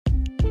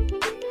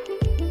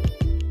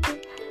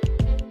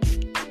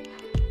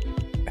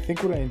I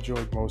think what I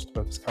enjoyed most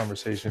about this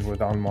conversation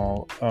with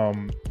Anmol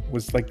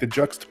was like the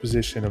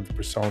juxtaposition of the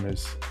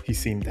personas he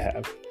seemed to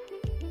have.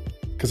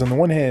 Because on the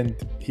one hand,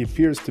 he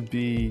appears to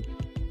be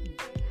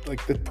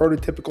like the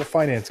prototypical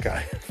finance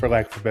guy, for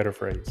lack of a better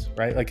phrase,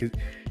 right? Like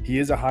he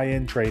is a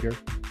high-end trader.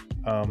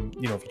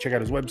 If you check out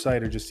his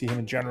website or just see him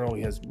in general,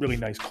 he has really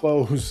nice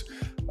clothes.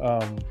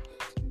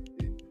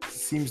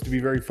 Seems to be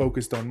very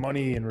focused on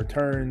money and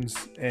returns,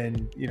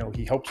 and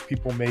he helps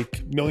people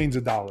make millions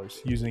of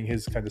dollars using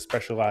his kind of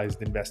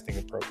specialized investing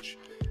approach.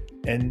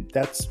 And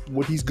that's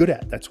what he's good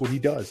at. That's what he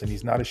does, and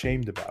he's not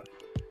ashamed about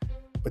it.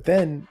 But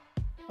then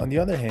on the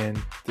other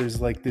hand, there's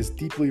like this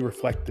deeply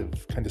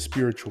reflective kind of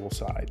spiritual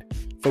side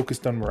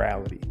focused on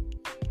morality.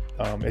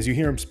 As you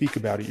hear him speak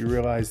about it, you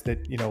realize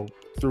that,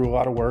 through a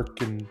lot of work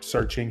and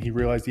searching, he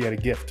realized he had a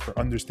gift for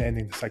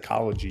understanding the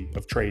psychology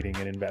of trading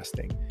and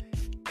investing.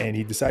 And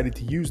he decided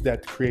to use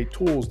that to create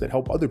tools that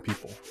help other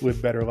people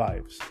live better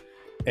lives.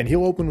 And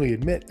he'll openly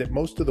admit that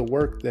most of the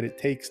work that it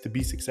takes to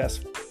be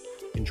successful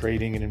in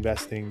trading and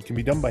investing can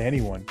be done by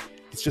anyone.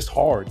 It's just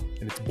hard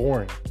and it's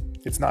boring.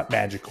 It's not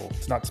magical.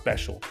 It's not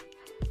special.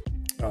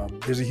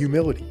 There's a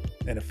humility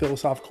and a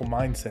philosophical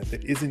mindset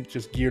that isn't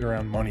just geared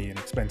around money and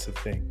expensive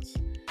things.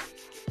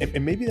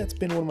 And maybe that's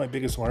been one of my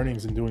biggest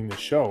learnings in doing this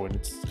show. And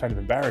it's kind of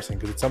embarrassing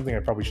because it's something I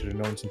probably should have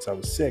known since I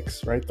was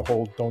 6, right? The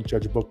whole don't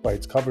judge a book by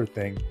its cover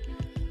thing.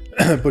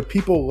 But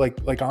people like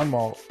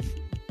Anmol,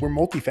 we're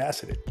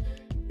multifaceted.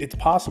 It's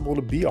possible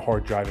to be a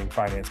hard-driving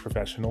finance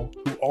professional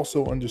who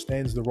also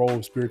understands the role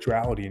of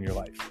spirituality in your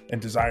life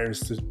and desires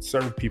to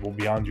serve people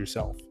beyond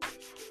yourself.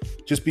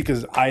 Just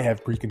because I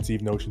have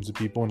preconceived notions of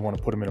people and want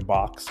to put them in a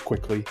box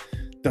quickly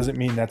doesn't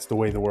mean that's the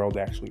way the world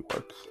actually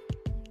works.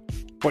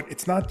 But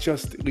it's not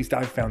just, at least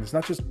I've found, it's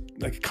not just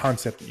like a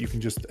concept that you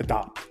can just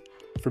adopt.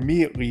 For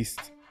me, at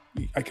least,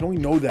 I can only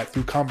know that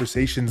through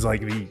conversations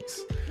like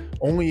these.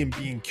 Only in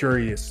being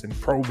curious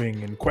and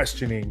probing and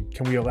questioning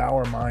can we allow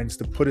our minds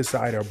to put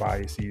aside our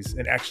biases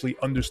and actually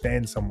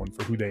understand someone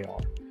for who they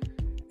are.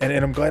 And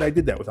I'm glad I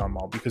did that with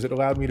Anmol, because it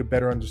allowed me to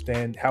better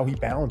understand how he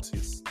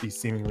balances these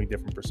seemingly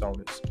different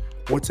personas,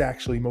 what's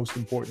actually most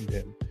important to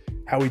him,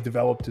 how he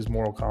developed his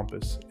moral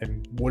compass,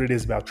 and what it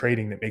is about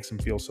trading that makes him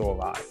feel so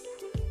alive.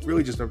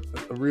 Really just a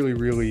really,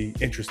 really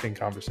interesting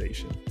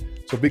conversation.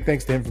 So big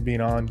thanks to him for being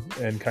on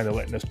and kind of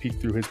letting us peek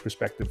through his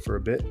perspective for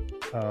a bit.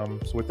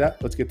 So with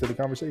that, let's get to the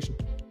conversation.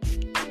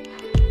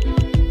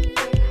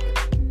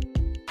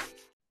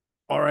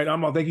 All right,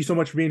 Anmol, thank you so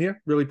much for being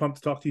here. Really pumped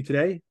to talk to you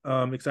today.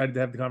 Excited to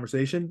have the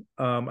conversation.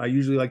 I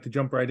usually like to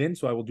jump right in,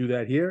 so I will do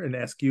that here and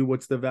ask you,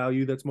 what's the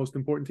value that's most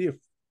important to you?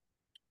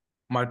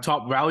 My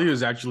top value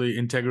is actually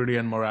integrity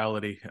and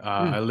morality.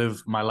 I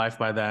live my life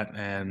by that,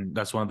 and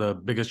that's one of the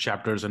biggest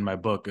chapters in my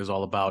book, is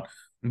all about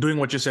doing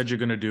what you said you're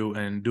going to do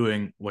and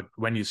doing what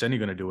when you said you're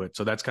going to do it.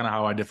 So that's kind of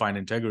how I define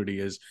integrity,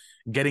 is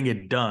getting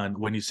it done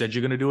when you said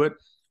you're going to do it.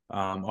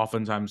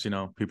 Oftentimes,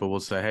 people will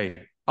say,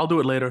 hey, I'll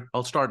do it later.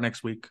 I'll start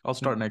next week.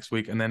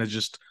 And then it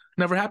just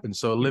never happens.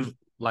 So live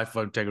life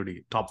of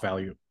integrity, top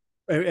value.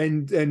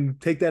 And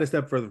take that a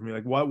step further for me.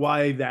 Like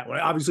why that?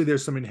 Obviously,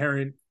 there's some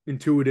inherent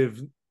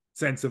intuitive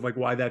sense of like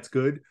why that's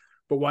good,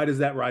 but why does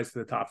that rise to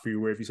the top for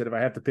you? Where if you said, if I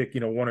have to pick,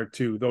 one or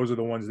two, those are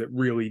the ones that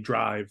really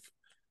drive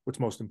what's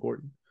most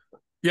important.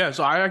 Yeah,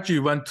 so I actually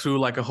went through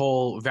like a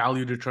whole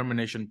value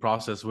determination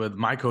process with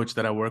my coach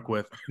that I work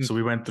with. So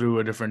we went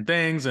through different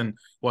things and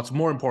what's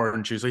more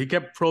important to you. So he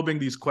kept probing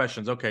these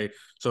questions. Okay,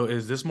 so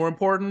is this more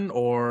important,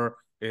 or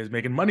is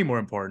making money more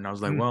important? I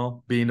was like,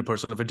 well, being a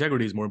person of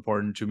integrity is more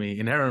important to me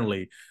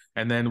inherently.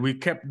 And then we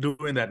kept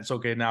doing that. It's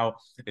okay, now,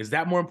 is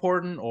that more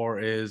important,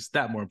 or is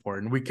that more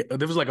important?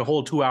 There was like a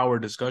whole 2-hour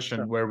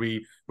discussion where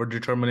we were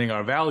determining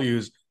our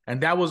values.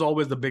 And that was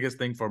always the biggest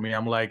thing for me.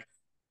 I'm like,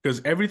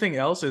 because everything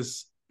else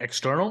is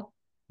external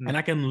and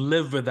I can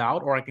live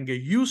without, or I can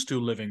get used to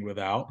living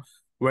without.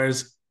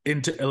 Whereas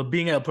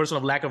being a person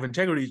of lack of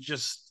integrity,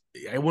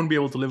 I wouldn't be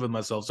able to live with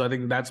myself. So I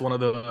think that's one of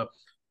the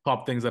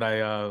top things that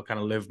I kind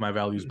of live my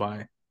values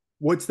by.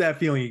 What's that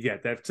feeling you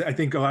get? That I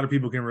think a lot of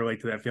people can relate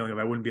to that feeling of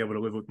I wouldn't be able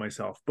to live with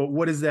myself. But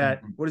what does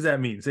that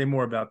mean? Say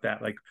more about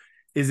that. Like,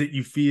 is it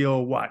you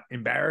feel what?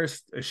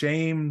 Embarrassed,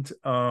 ashamed?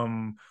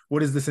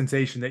 What is the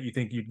sensation that you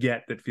think you'd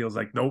get that feels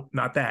like, nope,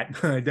 not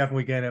that. I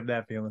definitely can't have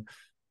that feeling.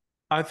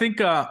 I think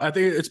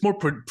it's more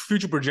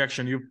future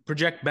projection. You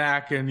project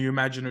back and you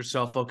imagine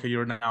yourself, okay,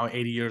 you're now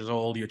 80 years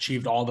old, you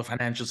achieved all the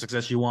financial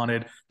success you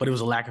wanted, but it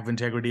was a lack of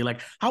integrity.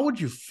 Like, how would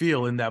you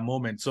feel in that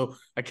moment? So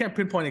I can't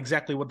pinpoint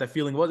exactly what that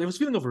feeling was. It was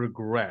feeling of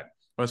regret.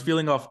 It was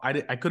feeling of,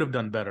 I could have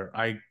done better.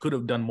 I could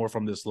have done more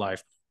from this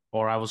life,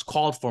 or I was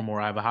called for more.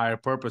 I have a higher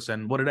purpose.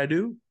 And what did I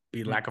do?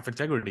 Lack of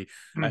integrity.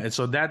 And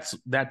so that's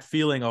that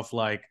feeling of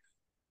like,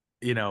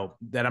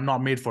 that I'm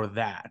not made for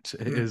that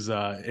is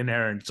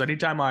inherent. So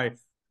anytime I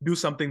do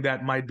something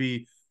that might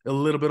be a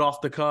little bit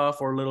off the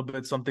cuff or a little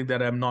bit something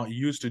that I'm not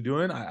used to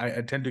doing,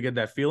 I tend to get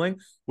that feeling,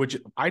 which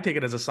I take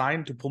it as a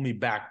sign to pull me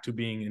back to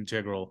being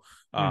integral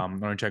or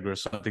integrous.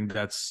 So I think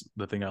that's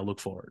the thing I look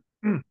for.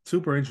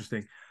 Super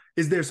interesting.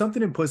 Is there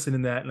something implicit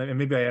in that? And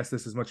maybe I ask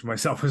this as much of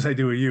myself as I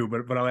do of you,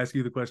 but I'll ask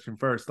you the question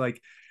first.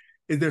 Like,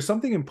 is there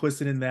something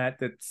implicit in that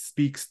that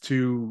speaks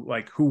to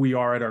like who we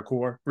are at our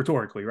core,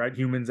 rhetorically, right?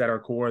 Humans at our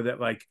core, that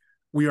like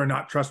we are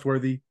not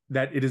trustworthy,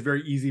 that it is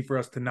very easy for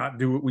us to not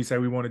do what we say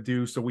we want to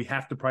do. So we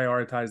have to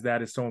prioritize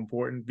that as so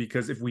important,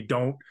 because if we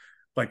don't,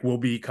 like we'll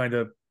be kind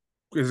of,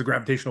 there's a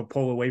gravitational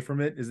pull away from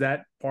it. Is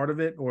that part of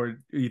it? Or do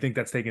you think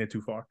that's taking it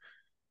too far?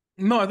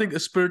 No, I think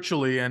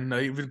spiritually, and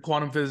even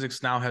quantum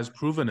physics now has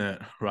proven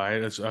it,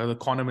 right? It's the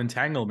quantum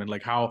entanglement,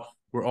 like how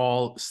we're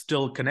all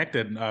still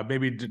connected,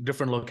 maybe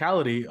different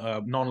locality,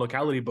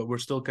 non-locality, but we're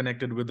still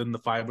connected within the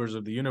fibers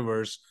of the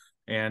universe.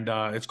 And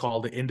it's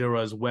called the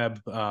Indira's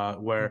web,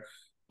 where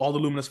all the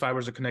luminous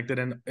fibers are connected,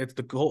 and it's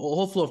the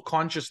whole flow of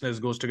consciousness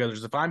goes together.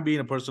 So if I'm being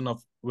a person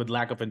of with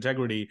lack of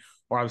integrity,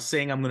 or I'm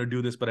saying I'm going to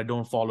do this but I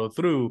don't follow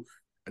through,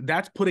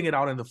 that's putting it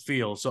out in the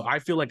field. So I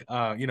feel like,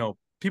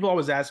 people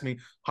always ask me,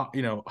 how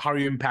are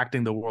you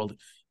impacting the world?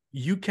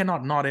 You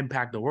cannot not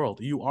impact the world.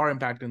 You are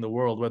impacting the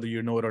world, whether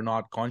you know it or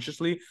not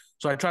consciously.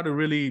 So I try to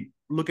really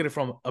look at it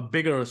from a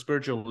bigger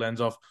spiritual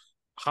lens of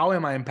how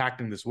am I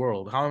impacting this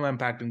world? How am I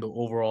impacting the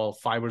overall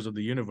fibers of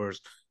the universe?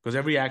 Because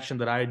every action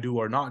that I do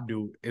or not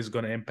do is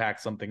going to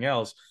impact something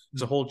else.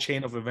 It's a whole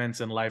chain of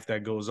events in life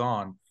that goes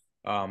on,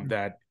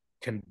 that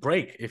can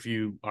break if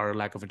you are a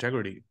lack of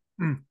integrity.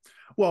 Mm.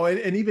 Well,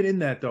 and even in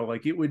that though,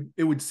 like it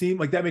would seem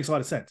like that makes a lot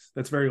of sense.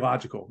 That's very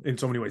logical in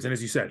so many ways. And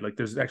as you said, like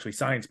there's actually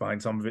science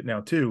behind some of it now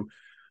too.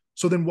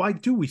 So then why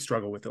do we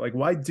struggle with it? Like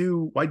why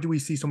do we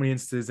see so many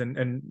instances,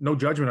 and no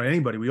judgment on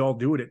anybody, we all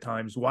do it at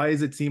times. Why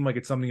does it seem like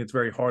it's something that's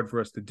very hard for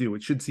us to do?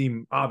 It should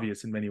seem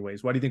obvious in many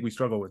ways. Why do you think we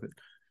struggle with it?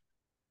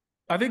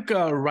 I think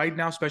right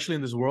now, especially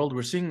in this world,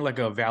 we're seeing like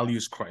a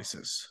values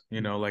crisis.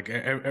 Like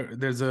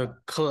there's a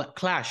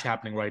clash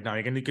happening right now.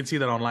 You can see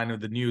that online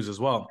with the news as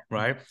well,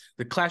 right?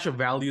 The clash of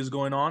values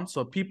going on.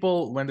 So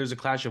people, when there's a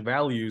clash of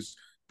values,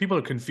 people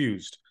are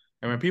confused.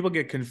 And when people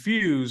get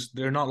confused,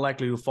 they're not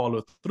likely to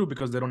follow through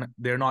because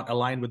they're not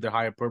aligned with their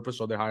higher purpose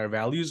or their higher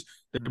values.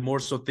 They're more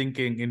so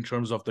thinking in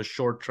terms of the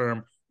short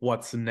term,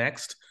 what's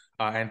next,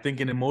 and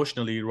thinking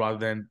emotionally rather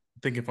than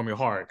thinking from your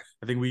heart.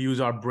 I think we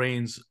use our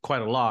brains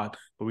quite a lot,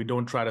 but we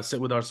don't try to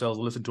sit with ourselves,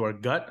 listen to our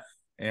gut,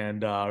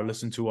 and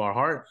listen to our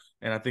heart.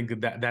 And I think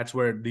that's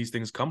where these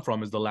things come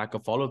from, is the lack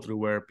of follow through,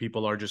 where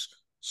people are just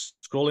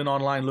scrolling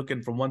online,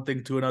 looking from one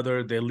thing to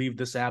another. They leave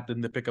this app,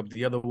 then they pick up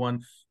the other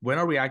one. When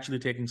are we actually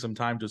taking some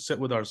time to sit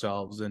with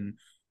ourselves and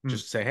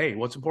just say, hey,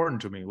 what's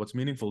important to me? What's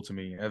meaningful to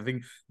me? I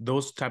think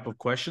those type of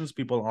questions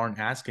people aren't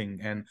asking.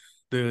 And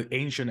the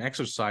ancient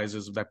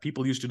exercises that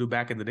people used to do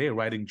back in the day,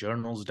 writing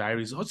journals,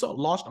 diaries, it's a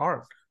lost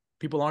art.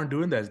 People aren't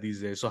doing that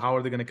these days. So how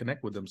are they going to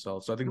connect with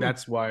themselves? So I think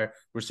that's why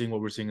we're seeing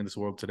what we're seeing in this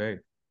world today.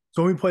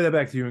 So let me play that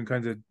back to you and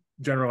kind of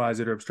generalize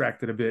it or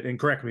abstract it a bit. And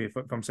correct me if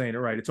I'm saying it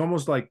right. It's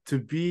almost like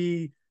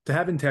to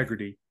have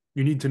integrity,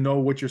 you need to know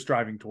what you're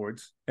striving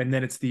towards. And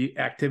then it's the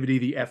activity,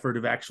 the effort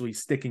of actually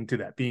sticking to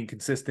that, being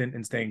consistent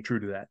and staying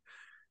true to that.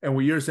 And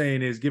what you're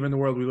saying is, given the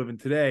world we live in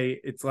today,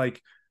 it's like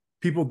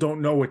people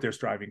don't know what they're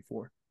striving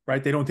for,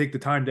 right? They don't take the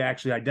time to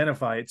actually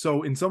identify it.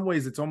 So in some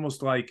ways, it's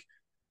almost like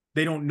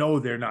they don't know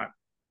they're not,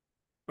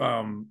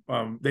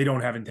 they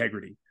don't have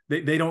integrity.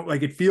 They don't,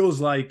 like, it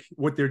feels like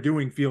what they're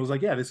doing feels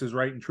like, yeah, this is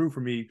right and true for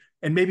me.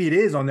 And maybe it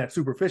is on that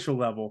superficial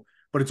level,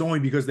 but it's only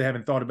because they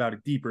haven't thought about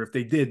it deeper. If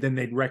they did, then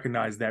they'd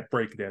recognize that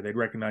break there. They'd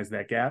recognize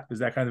that gap. Is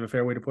that kind of a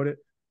fair way to put it?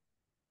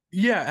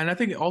 Yeah, and I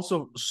think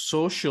also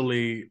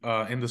socially,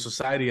 in the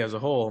society as a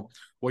whole,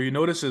 what you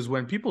notice is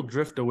when people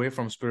drift away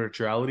from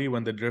spirituality,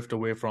 when they drift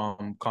away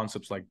from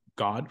concepts like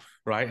God,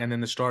 right, and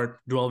then they start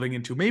delving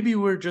into maybe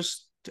we're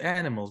just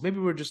animals, maybe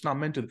we're just not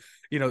meant to,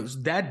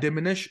 that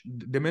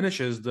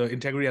diminishes the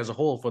integrity as a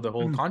whole for the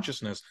whole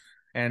consciousness.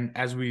 And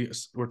as we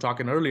were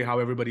talking earlier, how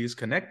everybody is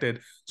connected.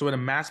 So when a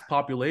mass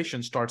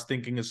population starts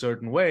thinking a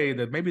certain way,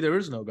 that maybe there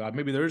is no God,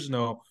 maybe there is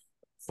no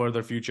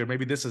further future,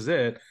 maybe this is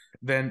it,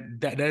 then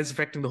that is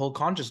affecting the whole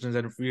consciousness,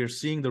 and we are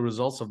seeing the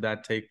results of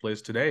that take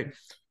place today.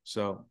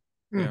 So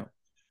yeah.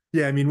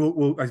 Yeah, I mean,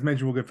 we'll as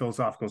mentioned, we'll get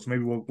philosophical, so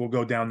maybe we'll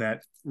go down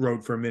that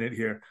road for a minute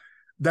here.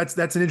 That's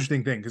an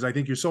interesting thing, because I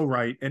think you're so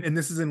right, and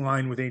this is in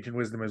line with ancient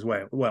wisdom as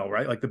well,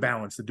 right? Like the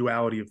balance, the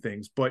duality of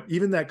things. But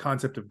even that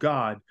concept of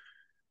God,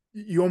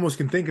 you almost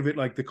can think of it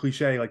like the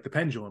cliche, like the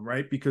pendulum,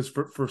 right? Because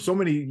for so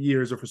many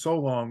years or for so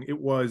long, it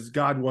was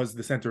God was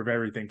the center of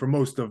everything for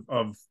most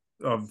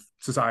of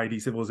society,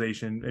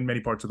 civilization in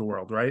many parts of the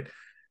world, right?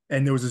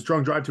 And there was a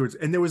strong drive towards,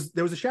 and there was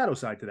a shadow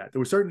side to that. There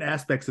were certain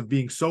aspects of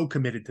being so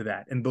committed to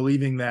that and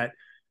believing that,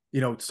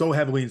 so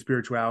heavily in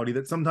spirituality,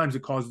 that sometimes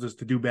it caused us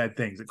to do bad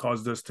things. It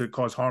caused us to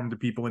cause harm to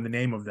people in the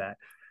name of that.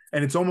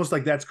 And it's almost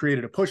like that's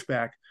created a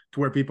pushback to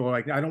where people are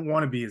like, I don't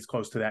want to be as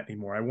close to that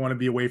anymore. I want to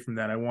be away from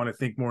that. I want to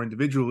think more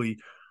individually,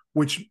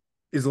 which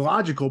is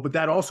logical, but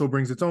that also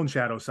brings its own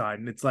shadow side.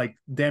 And it's like,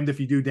 damned if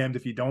you do, damned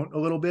if you don't, a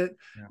little bit.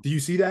 Yeah. Do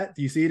you see that?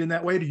 Do you see it in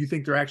that way? Do you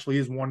think there actually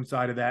is one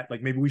side of that?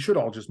 Like maybe we should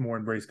all just more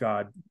embrace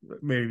God,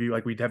 maybe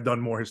like we'd have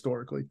done more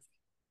historically.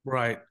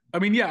 Right. I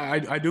mean, yeah,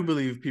 I do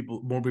believe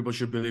more people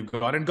should believe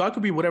God, and God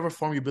could be whatever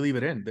form you believe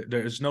it in.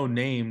 There's no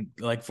name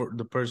like for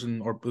the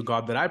person or the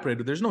God that I pray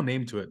to. There's no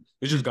name to it.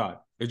 It's just God.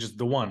 It's just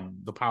the one,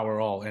 the power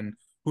all, and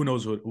who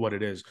knows what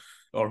it is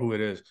or who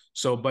it is.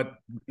 So, but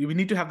we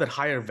need to have that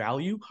higher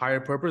value, higher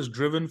purpose,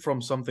 driven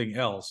from something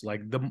else,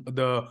 like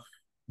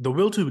the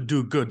will to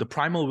do good, the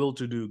primal will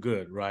to do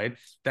good, right?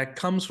 That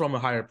comes from a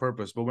higher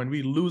purpose. But when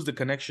we lose the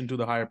connection to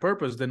the higher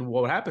purpose, then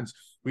what happens?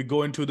 We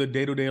go into the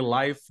day-to-day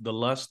life, the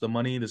lust, the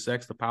money, the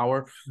sex, the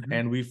power, Mm-hmm.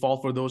 and we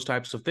fall for those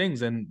types of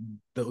things. And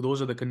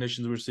those are the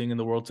conditions we're seeing in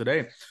the world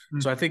today. Mm-hmm.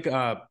 So I think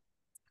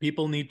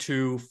people need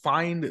to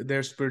find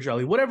their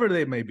spirituality, whatever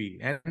they may be.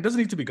 And it doesn't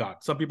need to be God.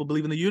 Some people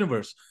believe in the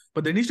universe,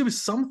 but there needs to be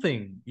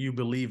something you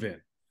believe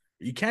in.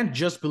 You can't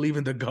just believe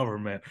in the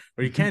government,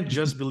 or you can't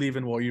just believe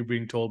in what you're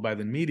being told by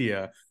the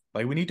media.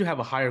 Like, we need to have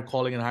a higher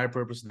calling and higher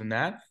purpose than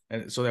that,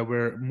 and so that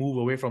we're move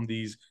away from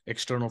these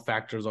external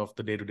factors of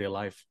the day-to-day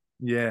life.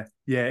 Yeah,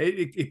 yeah.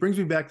 It brings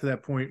me back to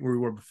that point where we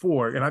were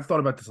before, and I've thought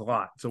about this a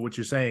lot. So what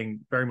you're saying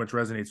very much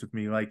resonates with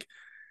me. Like,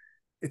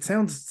 it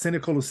sounds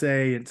cynical to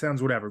say, it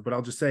sounds whatever, but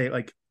I'll just say it.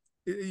 Like,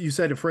 you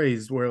said a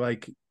phrase where,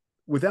 like,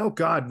 without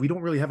God, we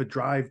don't really have a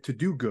drive to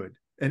do good.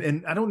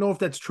 And I don't know if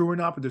that's true or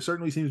not, but there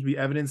certainly seems to be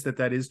evidence that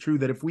that is true.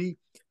 That if we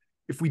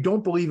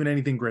don't believe in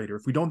anything greater,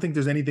 if we don't think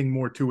there's anything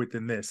more to it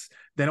than this,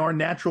 then our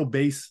natural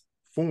base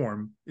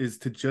form is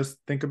to just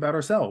think about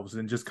ourselves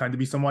and just kind of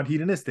be somewhat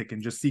hedonistic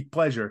and just seek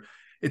pleasure.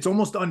 It's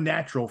almost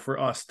unnatural for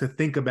us to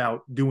think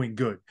about doing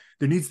good.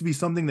 There needs to be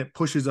something that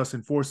pushes us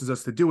and forces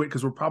us to do it,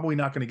 because we're probably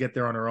not going to get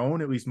there on our own,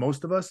 at least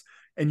most of us.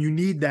 And you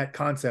need that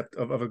concept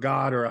of a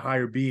God or a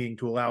higher being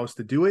to allow us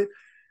to do it.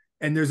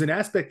 And there's an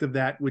aspect of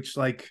that which,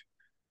 like,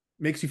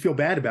 makes you feel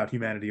bad about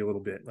humanity a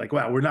little bit. Like,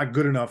 wow, we're not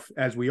good enough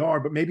as we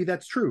are, but maybe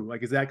that's true.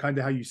 Like, is that kind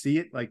of how you see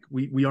it? Like,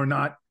 we are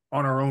not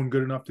on our own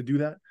good enough to do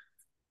that?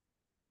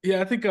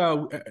 Yeah, I think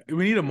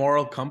we need a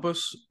moral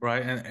compass,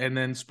 right? And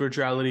then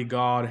spirituality,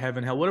 God,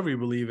 heaven, hell, whatever you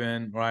believe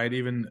in, right?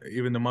 Even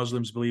the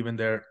Muslims believe in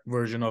their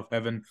version of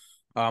heaven.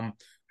 Um,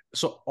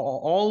 so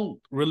all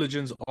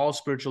religions, all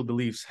spiritual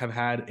beliefs have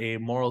had a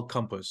moral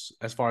compass,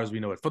 as far as we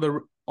know it. For the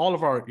all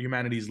of our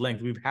humanity's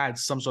length, we've had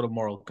some sort of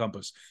moral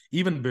compass.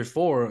 Even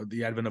before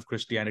the advent of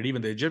Christianity,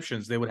 even the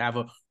Egyptians, they would have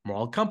a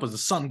moral compass, the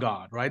sun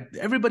god, right?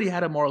 Everybody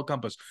had a moral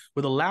compass.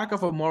 With a lack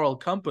of a moral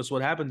compass,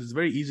 what happens is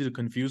very easy to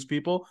confuse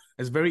people.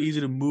 It's very easy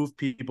to move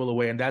people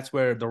away. And that's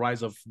where the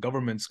rise of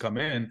governments come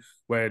in,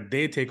 where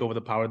they take over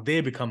the power.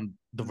 They become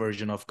the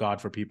version of God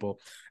for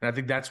people. And I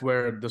think that's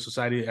where the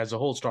society as a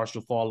whole starts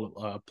to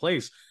fall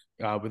place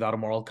without a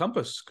moral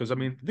compass. Because, I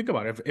mean, think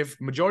about it. If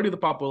majority of the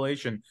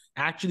population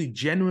actually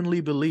genuinely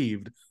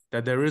believed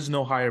that there is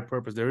no higher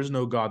purpose, there is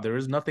no God, there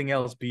is nothing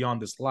else beyond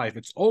this life,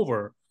 it's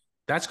over,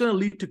 that's going to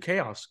lead to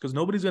chaos, because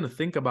nobody's going to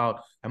think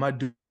about, am I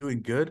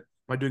doing good?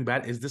 Am I doing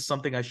bad? Is this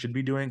something I should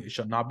be doing? It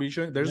should not be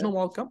doing? There's Yeah. no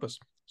moral compass.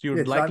 So Yeah, you're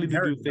it's not likely to do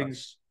inherent in us.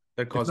 things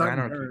that It's cause not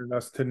anarchy. inherent in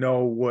us to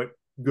know what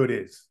good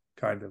is,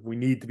 kind of. We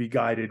need to be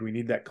guided. We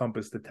need that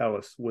compass to tell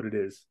us what it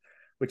is,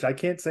 which I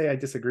can't say I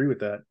disagree with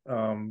that,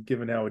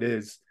 given how it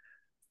is.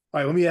 All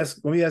right, let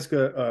me ask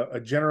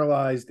a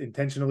generalized,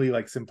 intentionally,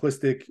 like,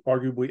 simplistic,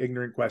 arguably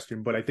ignorant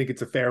question, but I think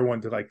it's a fair one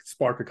to, like,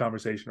 spark a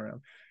conversation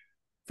around.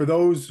 For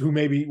those who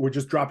maybe were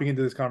just dropping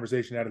into this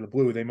conversation out of the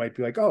blue, they might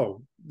be like,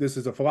 oh, this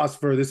is a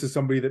philosopher. This is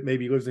somebody that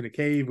maybe lives in a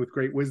cave with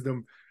great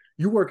wisdom.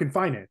 You work in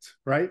finance,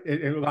 right?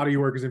 And a lot of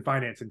your work is in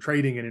finance and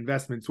trading and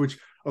investments, which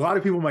a lot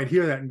of people might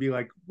hear that and be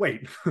like,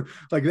 wait,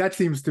 like, that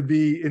seems to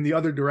be in the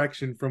other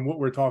direction from what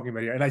we're talking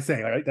about here. And I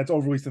say, right, that's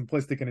overly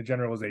simplistic and a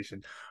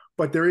generalization,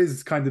 but there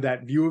is kind of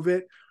that view of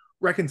it.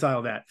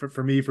 Reconcile that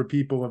for me, for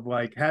people, of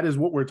like, how does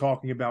what we're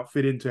talking about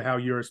fit into how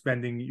you're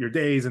spending your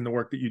days and the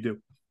work that you do?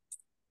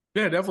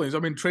 Yeah, definitely. So,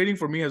 I mean, trading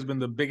for me has been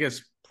the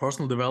biggest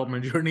personal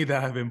development journey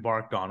that I've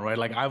embarked on, right?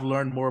 Like, I've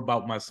learned more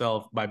about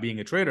myself by being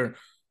a trader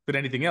than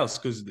anything else,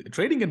 because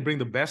trading can bring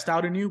the best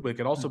out in you, but it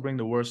can also bring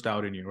the worst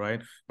out in you,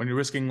 right? When you're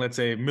risking, let's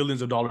say,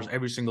 millions of dollars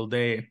every single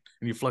day, and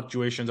your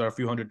fluctuations are a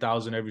few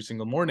 $100,000 every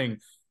single morning,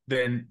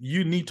 then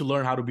you need to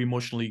learn how to be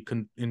emotionally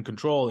in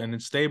control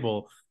and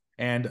stable.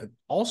 And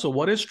also,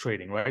 what is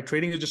trading, right?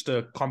 Trading is just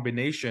a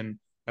combination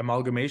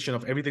amalgamation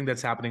of everything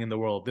that's happening in the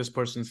world. This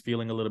person's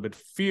feeling a little bit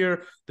of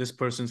fear. This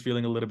person's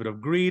feeling a little bit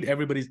of greed.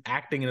 Everybody's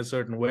acting in a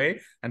certain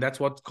way. And that's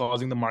what's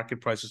causing the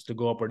market prices to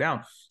go up or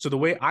down. So the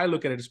way I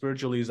look at it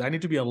spiritually is I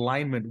need to be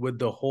alignment with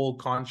the whole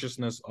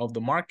consciousness of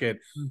the market,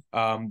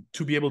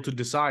 to be able to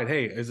decide,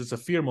 hey, is this a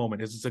fear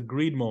moment? Is this a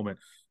greed moment?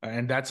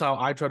 And that's how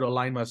I try to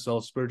align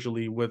myself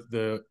spiritually with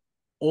the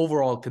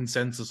overall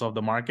consensus of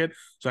the market,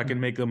 so I can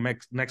make the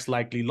next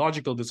likely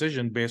logical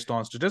decision based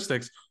on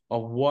statistics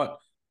of what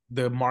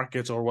the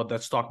markets or what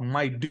that stock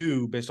might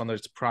do based on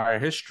its prior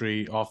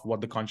history of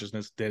what the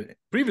consciousness did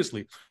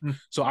previously. Mm.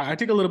 So I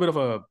take a little bit of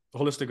a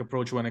holistic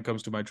approach when it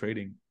comes to my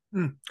trading.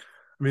 Mm.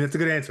 I mean, that's a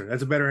good answer.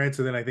 That's a better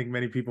answer than I think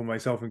many people,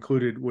 myself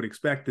included, would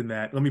expect in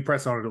that. Let me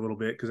press on it a little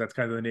bit, because that's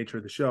kind of the nature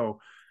of the show.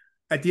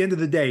 At the end of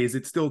the day, is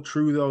it still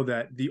true, though,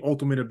 that the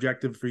ultimate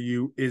objective for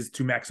you is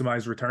to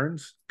maximize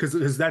returns?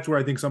 Because that's where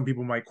I think some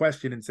people might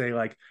question and say,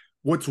 like,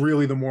 what's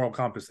really the moral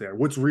compass there?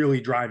 What's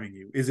really driving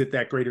you? Is it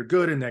that greater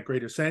good and that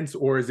greater sense?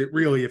 Or is it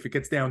really, if it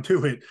gets down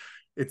to it,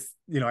 it's,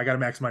 I got to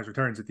maximize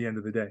returns at the end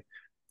of the day.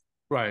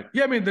 Right.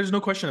 Yeah, I mean, there's no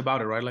question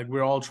about it, right? Like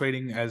we're all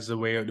trading as a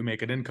way to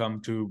make an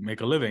income, to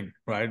make a living,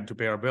 right? To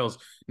pay our bills.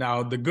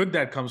 Now, the good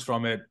that comes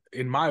from it,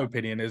 in my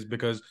opinion, is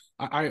because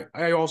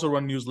I also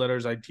run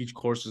newsletters, I teach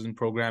courses and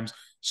programs.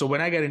 So when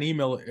I get an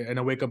email and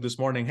I wake up this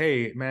morning,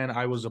 hey man,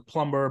 I was a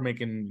plumber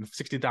making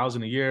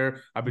 60,000 a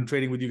year. I've been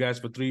trading with you guys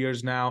for 3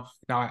 years now.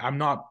 Now I'm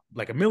not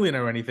like a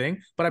millionaire or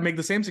anything, but I make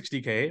the same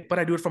 60K, but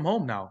I do it from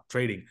home now,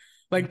 trading.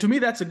 Like to me,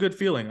 that's a good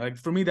feeling. Like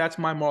for me, that's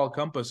my moral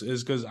compass,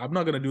 is because I'm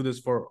not going to do this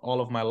for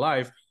all of my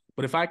life.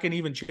 But if I can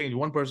even change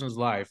one person's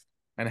life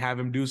and have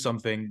him do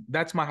something,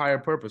 that's my higher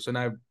purpose. And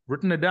I've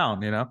written it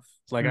down,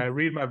 It's like I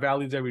read my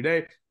values every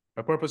day.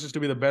 My purpose is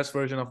to be the best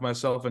version of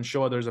myself and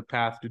show others a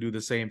path to do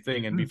the same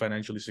thing and be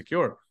financially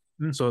secure.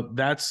 So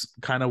that's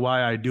kind of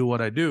why I do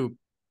what I do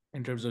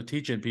in terms of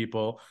teaching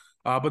people.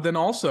 But then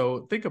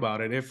also think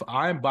about it. If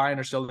I'm buying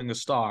or selling a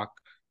stock,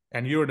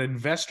 and you're an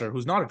investor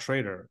who's not a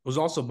trader, who's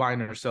also buying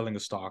or selling a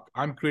stock,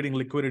 I'm creating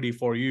liquidity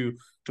for you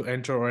to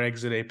enter or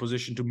exit a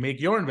position to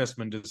make your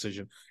investment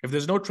decision. If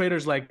there's no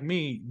traders like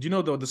me, do you know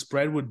what the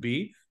spread would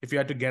be if you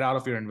had to get out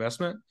of your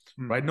investment,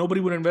 right?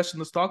 Nobody would invest in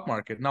the stock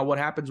market. Now, what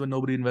happens when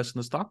nobody invests in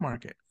the stock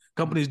market?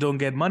 Companies don't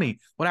get money.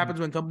 What happens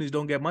when companies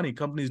don't get money?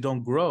 Companies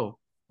don't grow.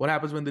 What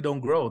happens when they don't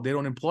grow? They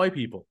don't employ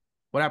people.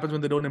 What happens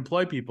when they don't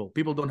employ people?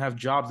 People don't have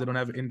jobs. They don't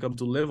have income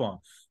to live on.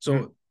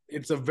 So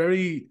it's a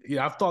very,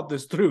 I've thought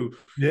this through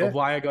of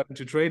why I got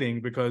into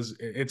trading, because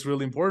it's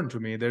really important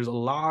to me. There's a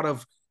lot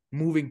of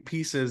moving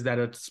pieces that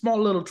a small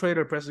little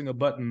trader pressing a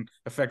button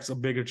affects a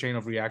bigger chain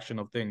of reaction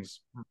of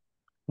things.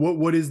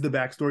 What is the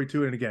backstory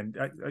to it? And again,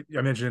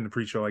 I mentioned in the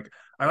pre-show, like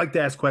I like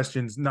to ask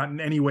questions, not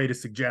in any way to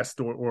suggest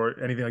or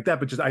anything like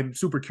that, but just I'm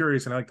super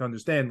curious and I like to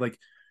understand, like,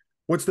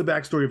 what's the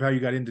backstory of how you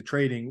got into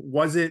trading?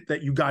 Was it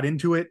that you got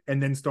into it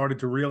and then started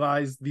to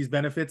realize these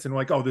benefits and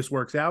like, oh, this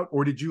works out?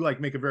 Or did you like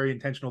make a very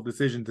intentional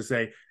decision to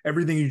say,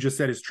 everything you just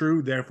said is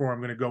true, therefore I'm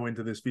going to go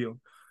into this field?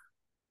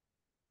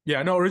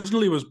 Yeah, no,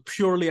 originally it was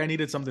purely I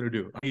needed something to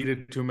do. I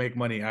needed to make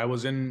money. I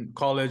was in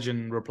college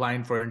and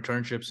applying for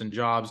internships and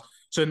jobs.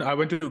 So I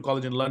went to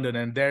college in London,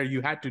 and there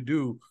you had to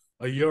do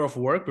a year of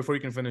work before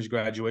you can finish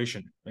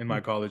graduation in my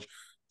college.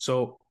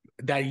 So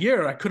that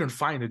year I couldn't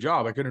find a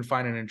job. I couldn't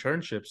find an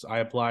internships. I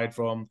applied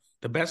from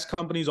the best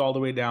companies all the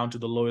way down to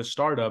the lowest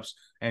startups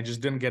and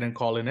just didn't get in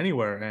call in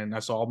anywhere. And I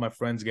saw all my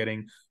friends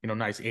getting,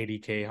 nice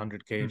 80K,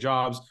 100K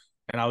jobs.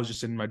 And I was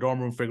just in my dorm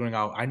room figuring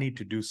out I need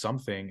to do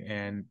something.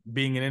 And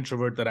being an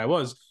introvert that I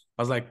was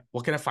like,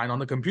 what can I find on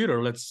the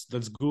computer? Let's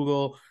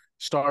Google.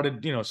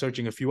 Started,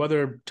 searching a few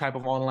other type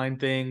of online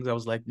things. I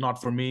was like,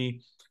 not for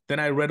me. Then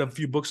I read a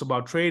few books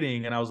about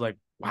trading, and I was like,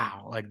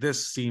 wow, like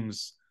this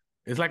seems,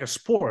 it's like a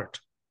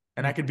sport,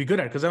 and I could be good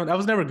at it, because I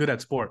was never good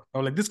at sport. I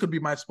was like, this could be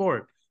my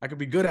sport. I could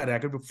be good at it. I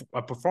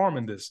could perform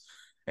in this.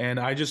 And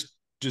I just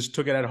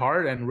took it at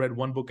heart and read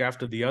one book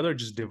after the other,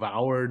 just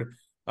devoured.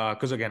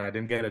 Because again, I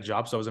didn't get a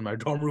job, so I was in my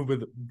dorm room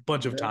with a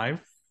bunch of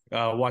time,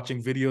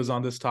 watching videos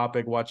on this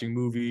topic, watching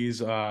movies,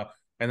 and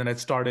then I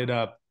started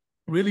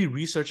really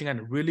researching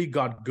and really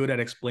got good at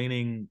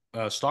explaining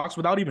stocks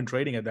without even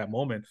trading at that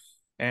moment.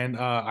 And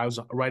I was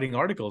writing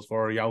articles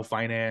for Yahoo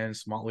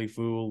Finance, Motley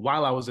Fool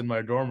while I was in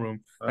my dorm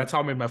room. That's how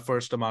I made my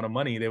first amount of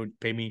money. They would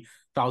pay me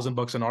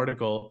 $1,000 an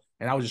article,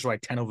 and I would just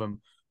write 10 of them.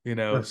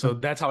 So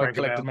that's how I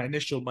collected my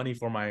initial money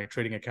for my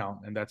trading account,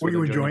 and that's were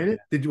where you the journey enjoying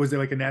it? Was there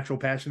like a natural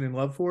passion and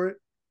love for it?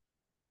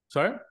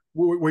 Sorry?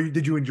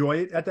 Did you enjoy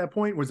it at that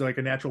point? Was it like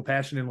a natural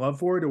passion and love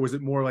for it, or was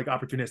it more like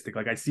opportunistic?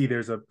 Like, I see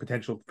there's a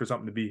potential for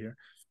something to be here.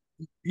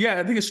 Yeah,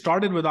 I think it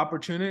started with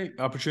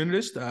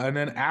opportunist, and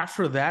then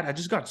after that, I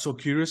just got so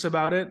curious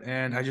about it,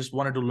 and I just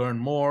wanted to learn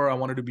more. I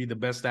wanted to be the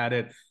best at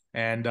it,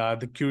 and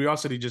the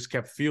curiosity just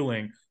kept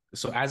fueling.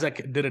 So as I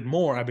did it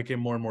more, I became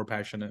more and more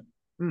passionate.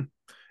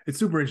 It's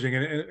super interesting,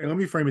 and let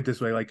me frame it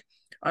this way: like,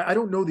 I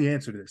don't know the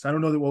answer to this. I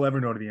don't know that we'll ever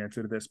know the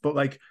answer to this, but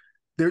like,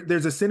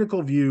 there's a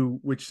cynical view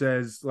which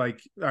says, like,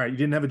 all right, you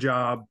didn't have a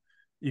job,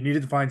 you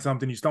needed to find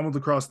something, you stumbled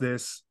across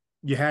this,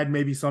 you had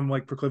maybe some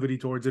like proclivity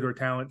towards it or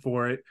talent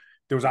for it.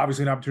 There was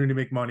obviously an opportunity to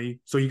make money,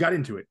 so you got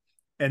into it.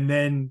 And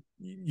then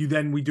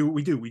we do what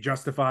we do. We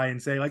justify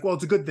and say, like, well,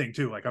 it's a good thing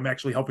too. Like, I'm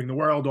actually helping the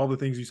world, all the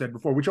things you said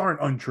before, which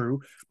aren't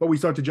untrue, but we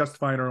start to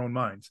justify in our own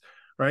minds,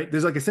 right?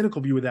 There's like a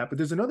cynical view of that, but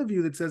there's another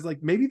view that says,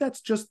 like, maybe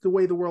that's just the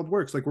way the world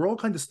works. Like, we're all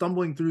kind of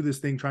stumbling through this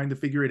thing, trying to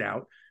figure it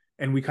out.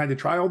 And we kind of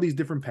try all these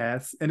different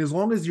paths. And as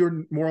long as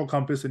your moral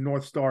compass and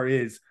North Star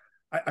is,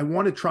 I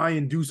want to try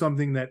and do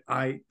something that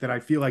I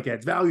feel like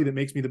adds value, that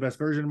makes me the best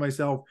version of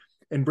myself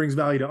and brings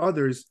value to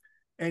others.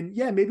 And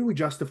yeah, maybe we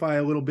justify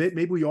a little bit.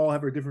 Maybe we all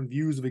have our different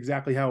views of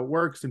exactly how it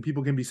works, and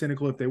people can be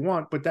cynical if they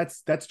want, but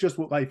that's just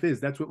what life is.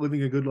 That's what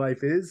living a good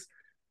life is.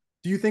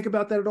 Do you think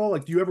about that at all?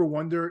 Like, do you ever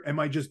wonder, am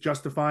I just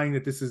justifying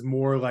that this is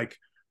more like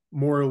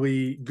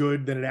morally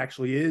good than it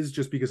actually is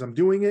just because I'm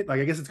doing it?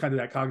 Like, I guess it's kind of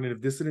that cognitive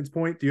dissonance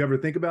point. Do you ever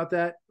think about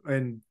that?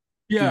 And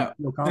Do you Yeah,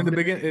 feel in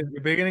confident?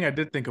 the beginning, I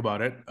did think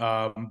about it.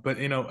 But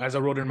as I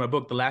wrote in my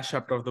book, the last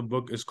chapter of the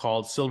book is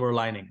called "Silver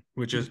Lining,"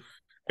 which is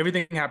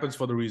everything happens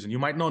for the reason. You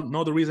might not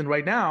know the reason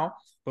right now,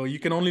 but you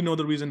can only know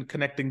the reason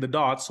connecting the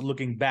dots,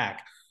 looking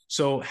back.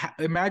 So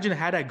imagine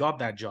had I got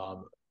that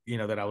job,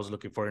 that I was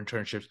looking for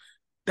internships,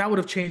 that would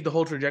have changed the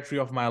whole trajectory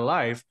of my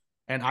life,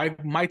 and I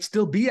might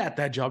still be at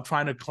that job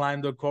trying to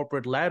climb the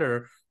corporate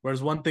ladder.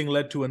 Whereas one thing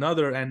led to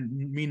another, and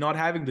me not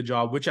having the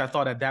job, which I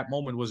thought at that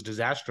moment was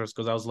disastrous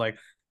because I was like,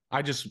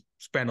 I just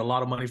spent a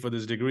lot of money for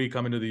this degree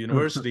coming to the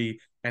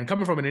university, and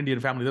coming from an Indian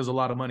family, there's a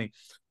lot of money.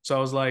 So I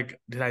was like,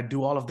 did I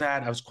do all of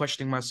that? I was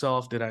questioning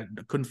myself.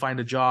 Couldn't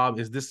find a job?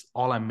 Is this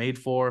all I'm made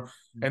for?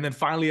 And then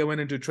finally I went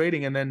into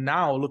trading. And then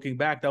now looking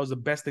back, that was the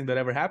best thing that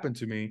ever happened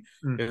to me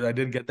is I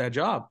didn't get that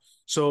job.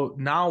 So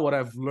now what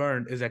I've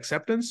learned is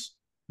acceptance.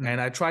 And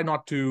I try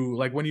not to,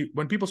 like,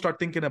 when people start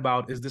thinking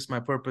about, is this my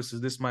purpose?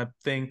 Is this my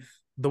thing?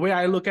 The way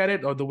I look at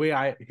it, or the way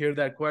I hear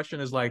that question,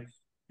 is like,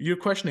 you're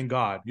questioning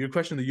God, you're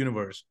questioning the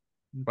universe,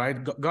 right?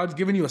 God's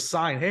giving you a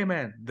sign. Hey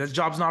man, this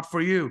job's not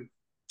for you.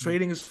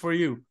 Trading is for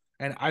you.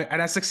 And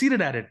I succeeded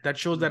at it. That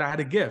shows that I had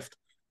a gift,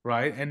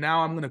 right? And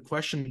now I'm going to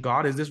question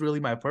God. Is this really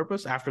my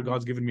purpose after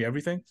God's given me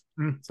everything?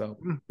 So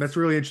That's a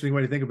really interesting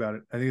way to think about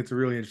it. I think it's a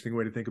really interesting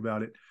way to think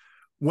about it.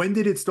 When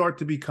did it start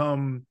to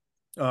become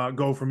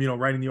go from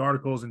writing the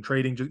articles and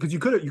trading? Because you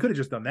could have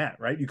just done that,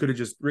 right? You could have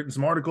just written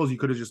some articles. You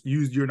could have just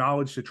used your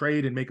knowledge to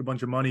trade and make a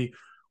bunch of money.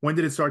 When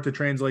did it start to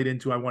translate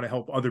into, I want to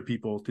help other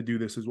people to do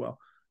this as well?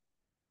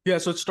 Yeah,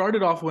 so it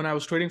started off when I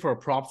was trading for a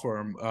prop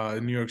firm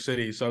in New York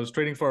City. So I was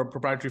trading for a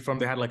proprietary firm.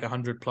 They had like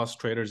 100+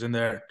 traders in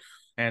there,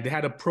 and they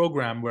had a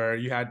program where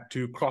you had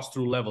to cross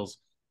through levels: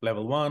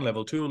 level 1,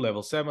 level 2,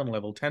 level 7,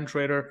 level 10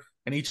 trader,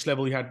 and each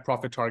level you had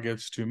profit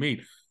targets to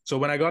meet. So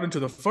when I got into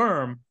the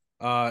firm,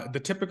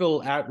 the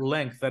typical at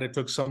length that it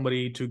took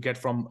somebody to get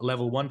from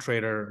level 1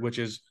 trader, which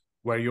is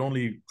where you're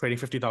only trading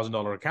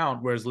 $50,000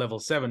 account, whereas level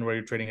 7, where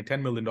you're trading a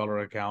 $10 million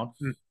account,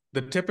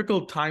 the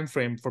typical time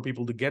frame for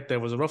people to get there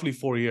was roughly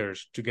 4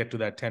 years to get to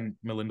that $10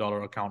 million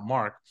account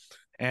mark.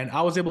 And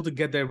I was able to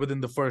get there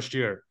within the first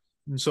year.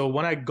 So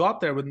when I got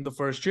there within the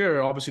first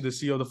year, obviously the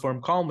CEO of the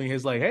firm called me.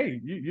 He's like, hey,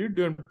 you're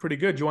doing pretty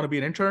good. Do you want to be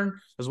an intern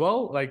as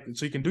well? Like,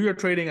 so you can do your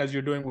trading as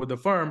you're doing with the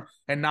firm.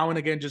 And now and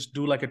again, just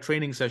do like a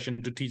training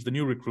session to teach the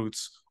new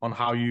recruits on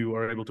how you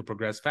are able to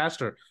progress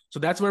faster. So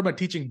that's where my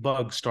teaching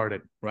bug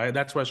started, right?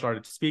 That's where I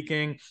started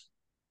speaking,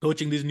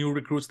 coaching these new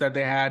recruits that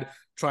they had,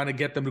 trying to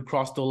get them to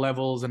cross the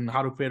levels and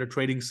how to create a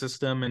trading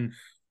system, and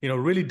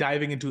really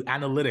diving into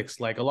analytics.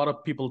 Like, a lot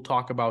of people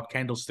talk about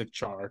candlestick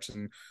charts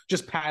and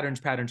just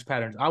patterns.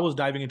 I was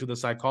diving into the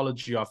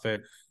psychology of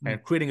it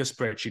and creating a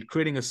spreadsheet,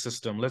 creating a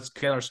system. Let's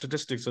get our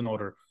statistics in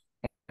order.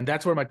 And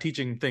that's where my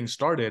teaching thing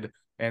started.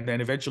 And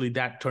then eventually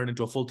that turned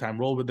into a full-time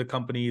role with the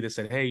company. They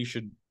said, hey, you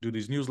should do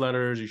these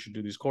newsletters, you should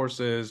do these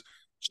courses.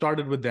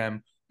 Started with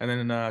them. And then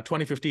in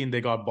 2015,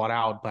 they got bought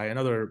out by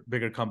another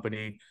bigger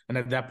company. And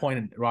at that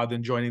point, rather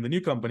than joining the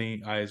new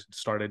company, I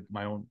started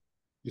my own.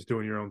 Just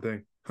doing your own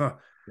thing. Huh.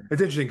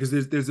 It's interesting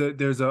because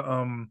there's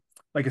a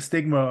like a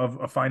stigma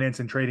of finance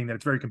and trading that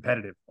it's very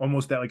competitive.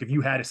 Almost that, like, if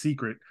you had a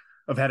secret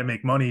of how to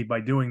make money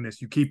by doing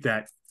this, you keep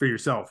that for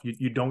yourself.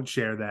 You don't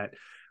share that.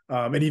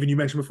 And even you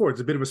mentioned before,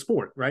 it's a bit of a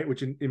sport, right?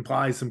 Which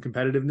implies some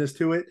competitiveness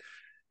to it.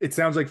 It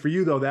sounds like for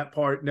you, though, that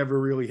part never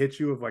really hit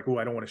you of like, oh,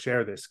 I don't want to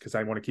share this because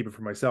I want to keep it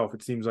for myself.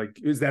 It seems like,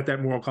 is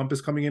that moral compass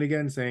coming in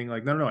again, saying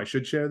like, no, I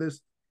should share this?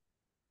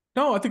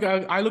 No, I think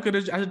I look at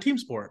it as a team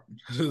sport.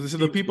 So the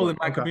Team people sport. in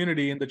my Okay.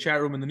 community, in the chat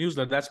room, in the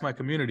newsletter, that's my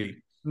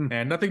community.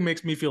 And nothing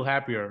makes me feel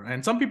happier.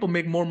 And some people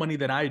make more money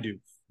than I do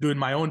doing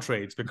my own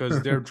trades because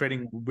they're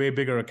trading way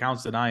bigger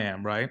accounts than I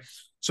am, right?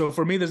 So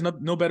for me, there's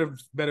no better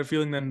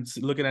feeling than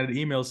looking at an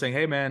email saying,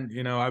 hey man,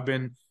 I've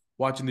been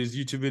watching these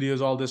YouTube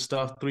videos, all this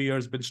stuff, 3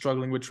 years, been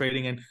struggling with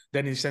trading. And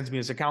then he sends me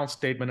his account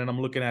statement and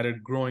I'm looking at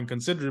it growing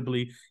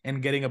considerably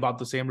and getting about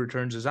the same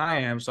returns as I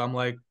am. So I'm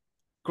like,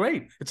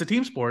 great. It's a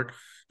team sport.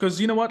 Because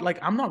you know what? Like,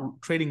 I'm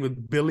not trading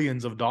with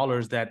billions of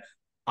dollars that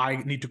I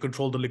need to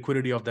control the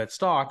liquidity of that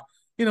stock.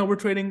 We're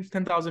trading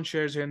 10,000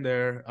 shares here and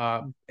there.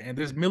 And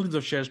there's millions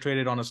of shares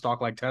traded on a stock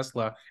like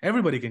Tesla.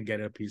 Everybody can get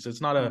a piece. It's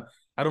not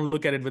I don't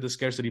look at it with a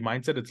scarcity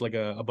mindset. It's like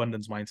a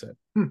abundance mindset.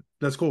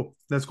 That's cool.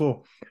 That's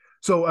cool.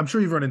 So I'm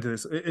sure you've run into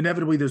this.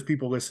 Inevitably, there's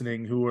people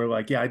listening who are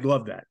like, yeah, I'd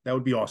love that. That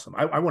would be awesome.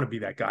 I want to be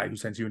that guy who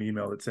sends you an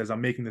email that says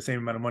I'm making the same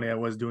amount of money I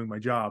was doing my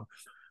job.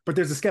 But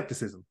there's a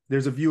skepticism.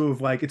 There's a view of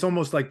like, it's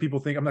almost like people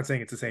think, I'm not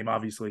saying it's the same,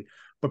 obviously,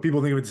 but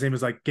people think of it the same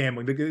as like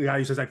gambling. The guy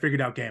who says, I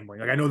figured out gambling.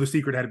 Like, I know the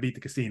secret how to beat the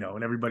casino.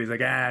 And everybody's like,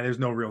 there's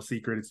no real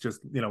secret. It's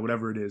just,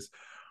 whatever it is.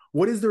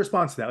 What is the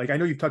response to that? Like, I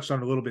know you've touched on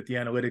it a little bit, the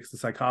analytics, the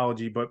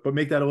psychology, but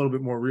make that a little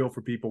bit more real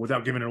for people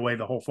without giving away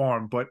the whole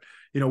farm. But,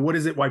 what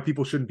is it, why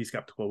people shouldn't be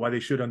skeptical, why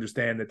they should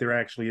understand that there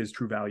actually is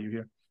true value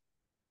here?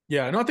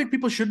 Yeah, no, I think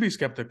people should be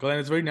skeptical, and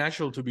it's very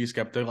natural to be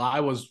skeptical.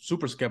 I was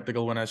super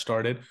skeptical when I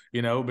started,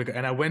 and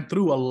I went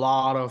through a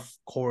lot of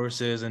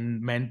courses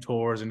and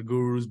mentors and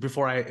gurus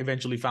before I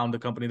eventually found the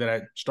company that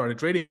I started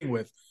trading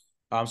with.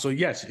 So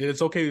yes,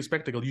 it's okay to be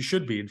skeptical. You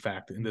should be, in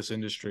fact, in this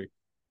industry.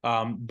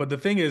 But the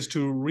thing is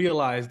to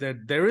realize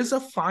that there is a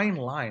fine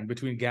line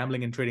between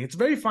gambling and trading. It's a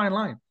very fine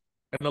line.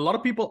 And a lot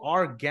of people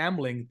are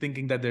gambling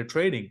thinking that they're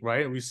trading,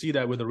 right? We see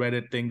that with the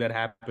Reddit thing that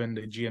happened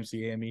in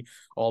GMC, AME,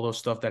 all those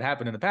stuff that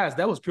happened in the past.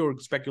 That was pure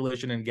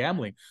speculation and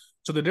gambling.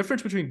 So the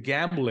difference between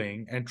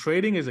gambling and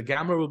trading is a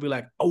gambler will be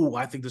like, oh,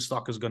 I think the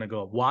stock is going to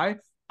go up. Why?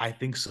 I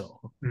think so,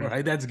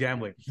 right? That's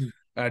gambling.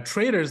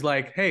 Traders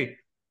like, hey,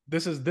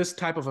 this is this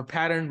type of a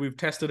pattern. We've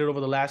tested it over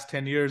the last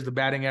 10 years. The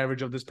batting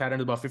average of this pattern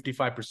is about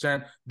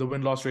 55%. The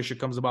win-loss ratio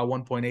comes about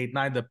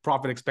 1.89. The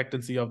profit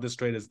expectancy of this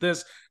trade is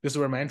this. This is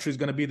where my entry is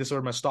going to be. This is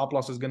where my stop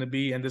loss is going to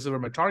be. And this is where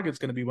my target is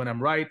going to be when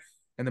I'm right.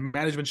 And the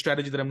management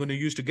strategy that I'm going to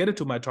use to get it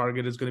to my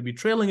target is going to be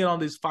trailing it on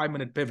these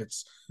 5-minute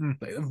pivots.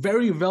 Like a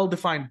very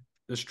well-defined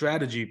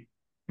strategy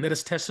that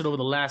is tested over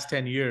the last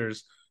 10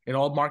 years in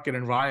all market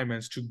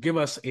environments to give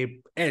us a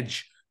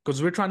edge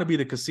because we're trying to be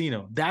the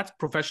casino. That's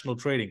professional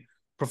trading.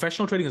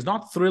 Professional trading is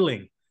not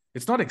thrilling.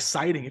 It's not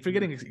exciting. If you're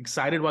getting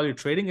excited while you're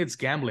trading, it's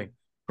gambling.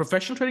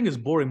 Professional trading is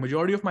boring.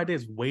 Majority of my day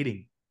is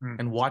waiting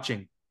and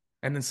watching.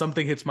 And then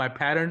something hits my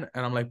pattern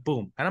and I'm like,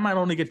 boom. And I might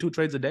only get 2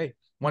 trades a day,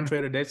 1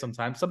 trade a day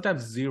sometimes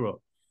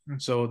 0.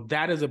 So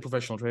that is a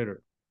professional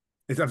trader.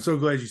 I'm so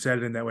glad you said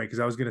it in that way, because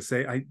I was going to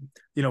say,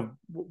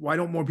 why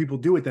don't more people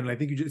do it then? And I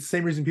think it's the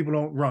same reason people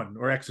don't run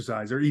or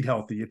exercise or eat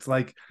healthy. It's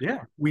like,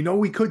 we know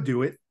we could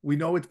do it. We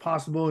know it's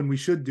possible and we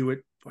should do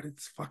it, but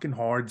it's fucking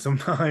hard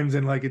sometimes.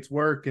 And like, it's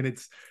work and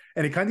it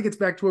kind of gets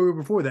back to where we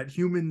were before, that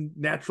human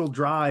natural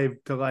drive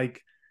to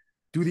like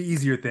do the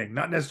easier thing,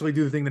 not necessarily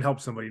do the thing that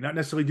helps somebody, not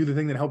necessarily do the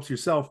thing that helps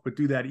yourself, but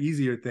do that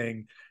easier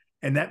thing.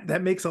 And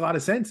that makes a lot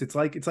of sense. It's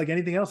like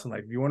anything else in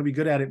life. If you want to be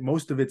good at it,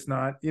 most of it's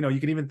not, you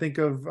can even think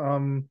of,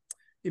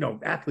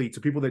 athletes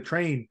or people that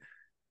train.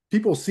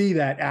 People see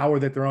that hour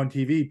that they're on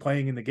TV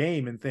playing in the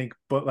game and think,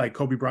 but like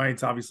Kobe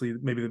Bryant's obviously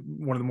maybe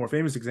one of the more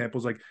famous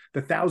examples, like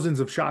the thousands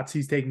of shots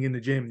he's taking in the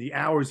gym, the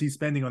hours he's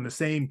spending on the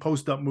same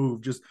post-up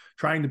move, just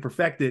trying to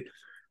perfect it.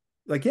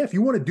 Like, yeah, if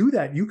you want to do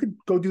that, you could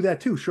go do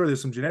that too. Sure,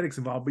 there's some genetics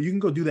involved, but you can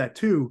go do that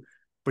too.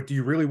 But do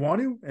you really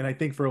want to? And I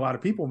think for a lot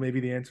of people, maybe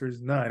the answer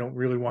is no, I don't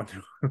really want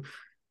to.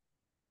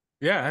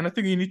 Yeah, and I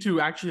think you need to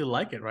actually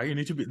like it, right? You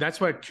need to be, that's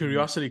where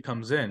curiosity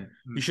comes in.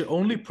 You should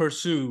only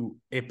pursue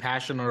a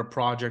passion or a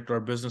project or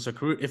a business or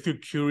career if you're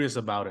curious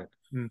about it.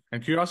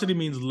 And curiosity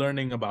means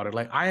learning about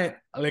it.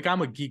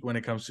 I'm a geek when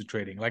it comes to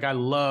trading. Like I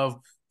love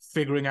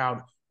figuring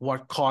out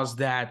what caused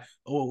that.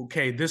 Oh,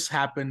 okay, this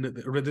happened.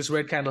 This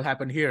red candle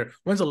happened here.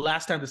 When's the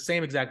last time the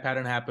same exact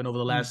pattern happened over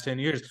the last 10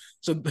 years?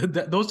 So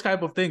those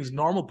type of things,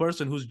 normal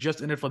person who's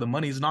just in it for the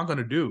money is not going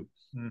to do,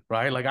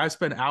 right? Like I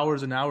spend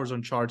hours and hours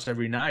on charts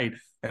every night.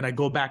 And I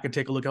go back and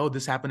take a look. Oh,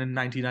 this happened in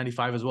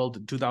 1995 as well,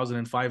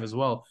 2005 as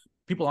well.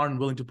 People aren't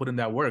willing to put in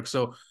that work.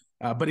 So,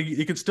 but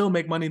you can still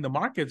make money in the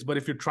markets. But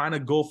if you're trying to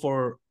go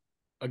for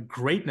a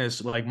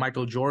greatness like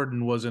Michael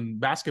Jordan was in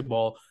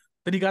basketball,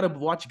 then you got to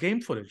watch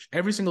game footage.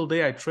 Every single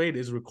day I trade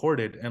is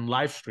recorded and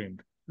live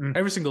streamed.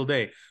 Every single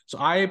day. So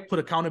I put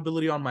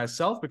accountability on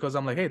myself because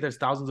I'm like, hey, there's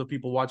thousands of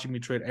people watching me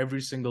trade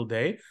every single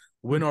day.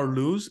 Win or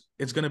lose,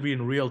 it's going to be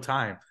in real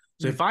time.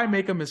 So if I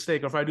make a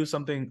mistake or if I do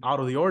something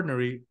out of the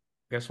ordinary,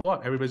 guess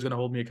what? Everybody's going to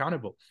hold me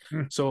accountable.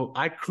 So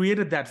I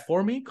created that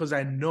for me because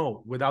I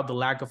know without the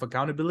lack of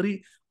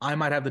accountability, I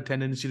might have the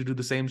tendency to do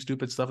the same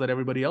stupid stuff that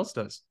everybody else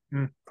does.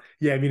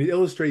 Yeah, I mean, it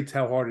illustrates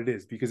how hard it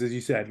is because, as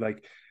you said,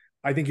 like,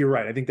 I think you're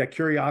right. I think that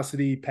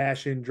curiosity,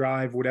 passion,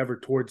 drive, whatever,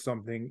 towards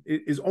something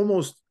is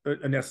almost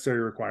a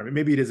necessary requirement.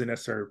 Maybe it is a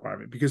necessary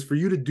requirement because for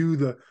you to do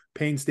the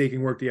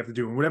painstaking work that you have to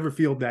do in whatever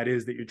field that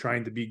is that you're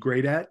trying to be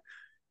great at,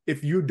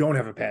 if you don't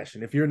have a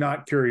passion, if you're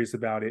not curious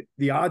about it,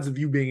 the odds of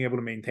you being able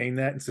to maintain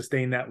that and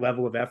sustain that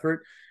level of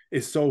effort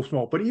is so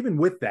small. But even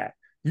with that,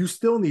 you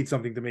still need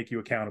something to make you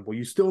accountable.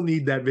 You still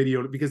need that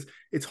video because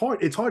it's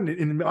hard. It's hard. And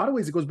in a lot of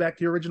ways, it goes back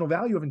to your original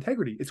value of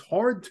integrity. It's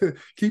hard to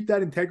keep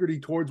that integrity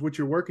towards what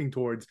you're working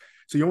towards.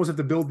 So you almost have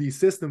to build these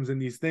systems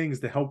and these things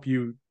to help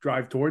you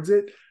drive towards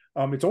it.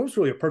 It's almost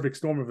really a perfect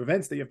storm of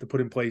events that you have to put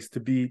in place to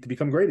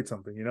become great at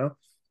something,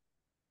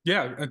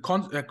 Yeah,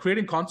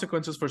 creating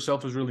consequences for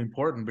self is really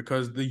important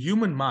because the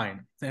human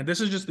mind, and this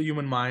is just the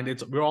human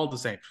mind, we're all the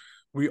same.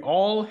 We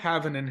all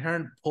have an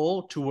inherent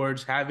pull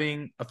towards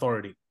having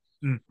authority,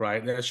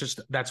 right?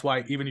 That's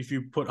why even if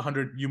you put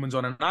 100 humans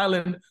on an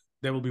island,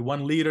 there will be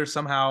one leader.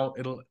 Somehow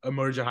it'll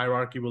emerge, a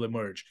hierarchy will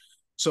emerge.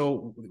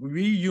 So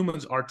we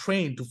humans are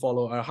trained to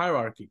follow a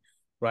hierarchy.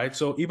 Right.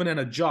 So even in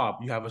a job,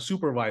 you have a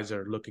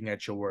supervisor looking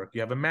at your work. You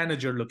have a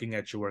manager looking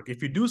at your work.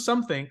 If you do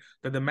something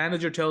that the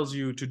manager tells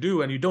you to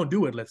do and you don't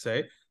do it, let's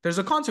say, there's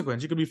a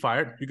consequence. You could be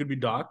fired. You could be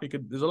docked.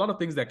 There's a lot of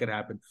things that can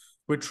happen.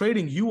 With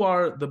trading, you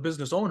are the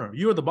business owner.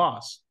 You're the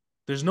boss.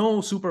 There's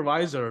no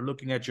supervisor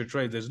looking at your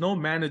trades. There's no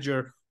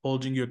manager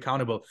holding you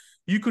accountable.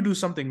 You could do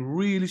something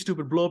really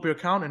stupid, blow up your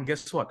account, and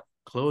guess what?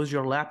 Close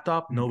your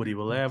laptop. Nobody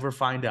will ever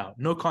find out.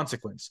 No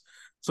consequence.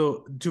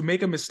 So to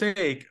make a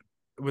mistake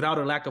without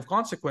a lack of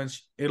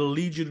consequence, it'll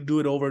lead you to do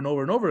it over and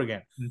over and over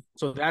again.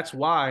 So that's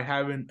why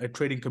having a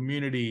trading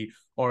community,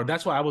 or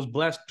that's why I was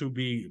blessed to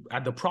be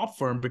at the prop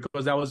firm,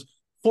 because that was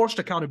forced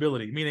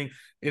accountability, meaning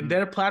in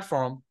their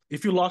platform,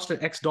 if you lost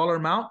an X dollar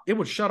amount, it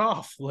would shut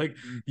off. Like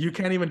Mm. you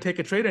can't even take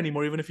a trade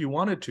anymore, even if you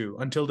wanted to,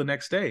 until the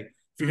next day.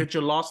 If you Mm. hit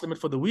your loss limit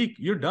for the week,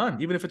 you're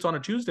done. Even if it's on a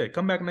Tuesday,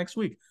 come back next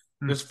week.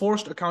 Mm. There's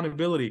forced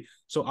accountability.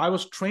 So I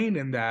was trained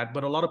in that,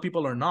 but a lot of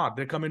people are not.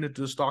 They're coming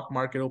into the stock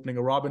market, opening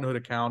a Robinhood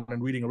account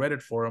and reading a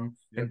Reddit forum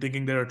Yep. and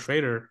thinking they're a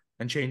trader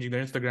and changing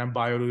their Instagram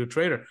bio to a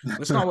trader.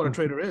 That's not what a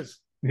trader is.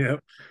 Yeah.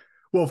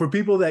 Well, for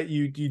people that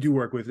you do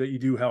work with, that you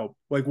do help,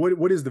 like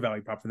what is the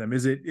value prop for them?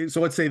 Is it,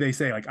 so let's say they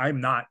say like,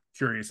 I'm not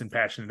curious and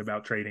passionate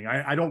about trading.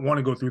 I don't want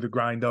to go through the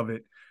grind of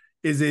it.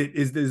 Is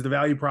the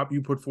value prop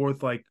you put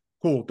forth like,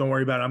 cool, don't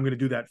worry about it. I'm going to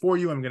do that for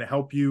you. I'm going to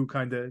help you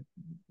kind of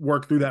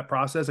work through that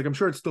process. Like I'm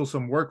sure it's still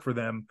some work for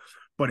them,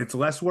 but it's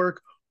less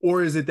work.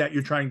 Or is it that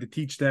you're trying to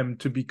teach them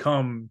to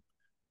become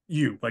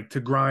you, like to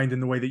grind in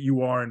the way that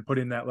you are and put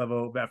in that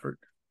level of effort?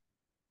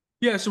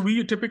 Yeah, so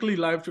we typically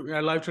live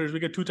traders, we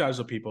get two types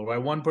of people, right?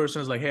 One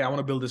person is like, hey, I want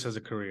to build this as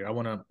a career. I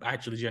want to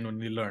actually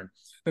genuinely learn.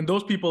 And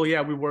those people,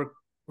 yeah, we work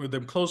with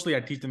them closely. I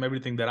teach them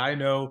everything that I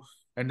know.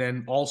 And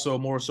then also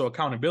more so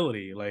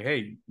accountability. Like,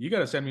 hey, you got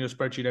to send me your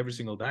spreadsheet every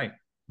single night.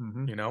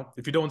 Mm-hmm. You know,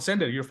 if you don't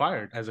send it, you're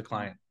fired as a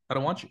client. I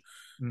don't want you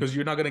because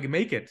you're not going to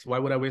make it. Why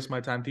would I waste my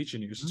time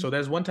teaching you? Mm-hmm. So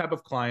there's one type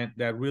of client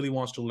that really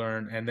wants to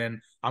learn. And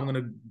then I'm going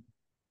to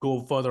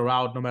go further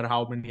out, no matter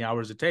how many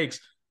hours it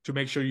takes, to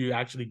make sure you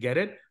actually get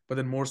it. But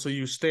then more so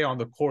you stay on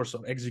the course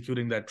of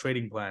executing that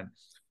trading plan.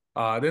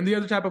 Then the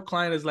other type of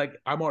client is like,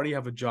 I already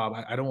have a job.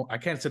 I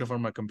can't sit in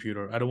front of my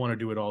computer. I don't want to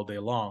do it all day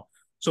long.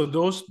 So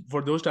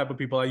for those type of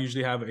people, I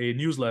usually have a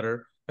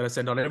newsletter that I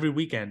send out every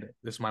weekend.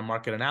 This is my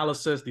market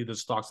analysis. These are the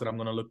stocks that I'm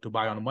going to look to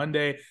buy on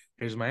Monday.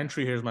 Here's my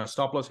entry. Here's my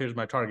stop loss. Here's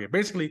my target.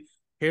 Basically,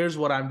 here's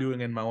what I'm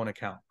doing in my own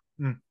account.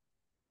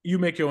 You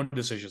make your own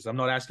decisions. I'm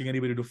not asking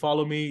anybody to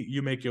follow me.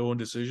 You make your own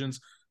decisions.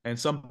 And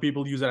some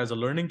people use it as a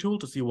learning tool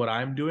to see what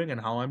I'm doing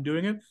and how I'm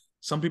doing it.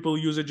 Some people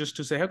use it just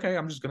to say, okay,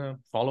 I'm just going to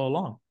follow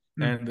along.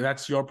 And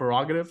that's your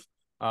prerogative.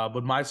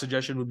 But my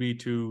suggestion would be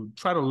to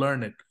try to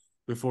learn it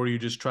before you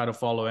just try to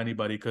follow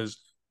anybody,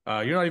 because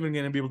you're not even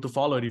going to be able to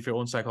follow it if your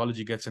own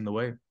psychology gets in the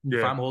way. Yeah.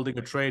 If I'm holding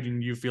a trade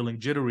and you're feeling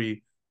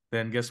jittery,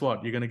 then guess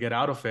what? You're going to get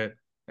out of it,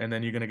 and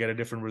then you're going to get a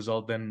different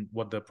result than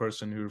what the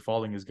person who you're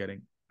following is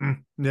getting.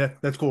 Yeah,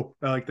 that's cool.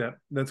 I like that.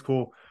 That's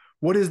cool.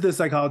 What is the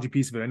psychology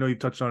piece of it? I know you've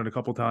touched on it a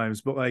couple of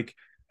times, but like,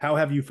 how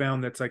have you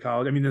found that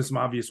psychology? I mean, there's some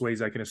obvious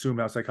ways I can assume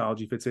how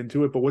psychology fits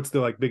into it, but what's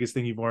the like biggest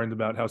thing you've learned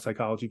about how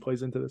psychology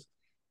plays into this?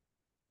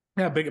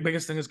 Yeah,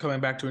 biggest thing is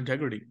coming back to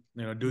integrity.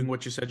 You know, doing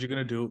what you said you're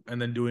going to do,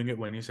 and then doing it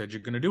when you said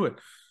you're going to do it.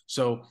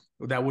 So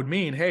that would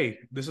mean, hey,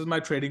 this is my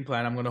trading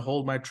plan. I'm going to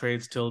hold my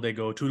trades till they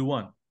go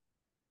 2-1.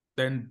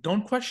 Then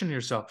don't question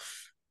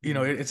yourself. You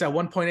know, it's at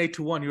 1.8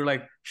 to 1. You're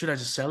like, should I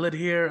just sell it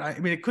here? I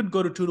mean, it could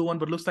go to 2-1,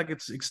 but looks like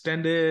it's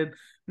extended.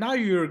 Now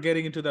you're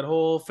getting into that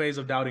whole phase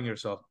of doubting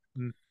yourself.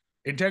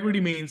 Integrity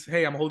means,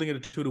 hey, I'm holding it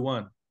at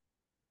 2-1.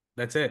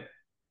 That's it.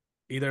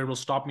 Either it will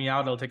stop me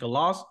out, I'll take a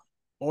loss,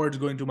 or it's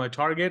going to my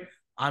target.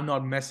 I'm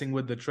not messing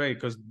with the trade,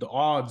 because the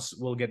odds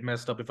will get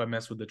messed up if I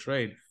mess with the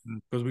trade.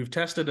 Because we've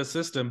tested a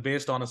system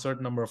based on a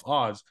certain number of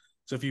odds.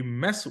 So if you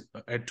mess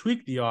and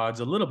tweak the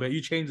odds a little bit,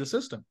 you change the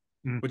system,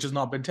 which has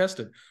not been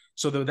tested.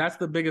 So that's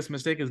the biggest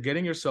mistake, is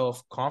getting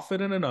yourself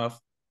confident enough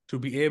to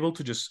be able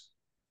to just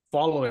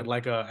follow it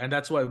and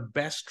that's why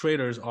best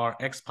traders are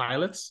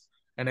ex-pilots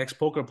and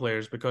ex-poker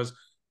players, because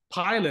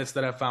pilots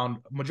that I found,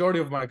 majority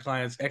of my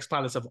clients,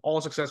 ex-pilots, have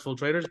all successful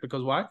traders.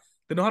 Because why?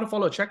 They know how to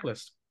follow a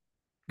checklist.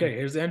 Okay,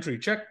 here's the entry,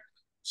 check.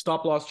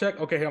 Stop loss, check.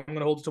 Okay, here, I'm going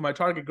to hold it to my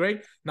target.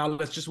 Great. Now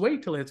let's just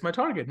wait till it hits my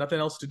target. Nothing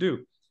else to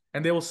do.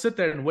 And they will sit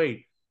there and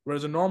wait.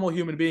 Whereas a normal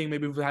human being,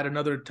 maybe had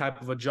another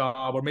type of a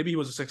job, or maybe he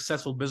was a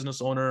successful business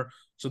owner.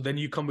 So then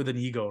you come with an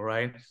ego,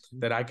 right?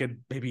 That I think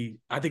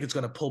it's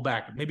going to pull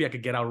back. Maybe I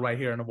could get out right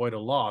here and avoid a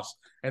loss.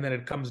 And then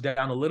it comes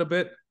down a little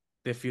bit.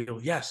 They feel,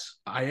 yes,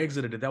 I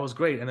exited it. That was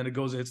great. And then it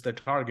goes, hits their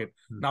target.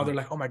 Now they're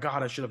like, oh my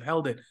God, I should have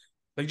held it.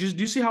 Like, do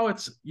you see how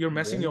you're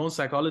messing your own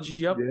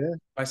psychology up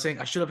by saying,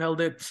 I should have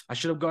held it. I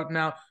should have gotten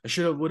out. I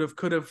should have, would have,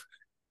 could have.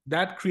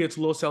 That creates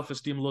low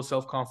self-esteem, low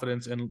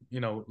self-confidence, and,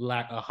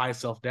 lack a high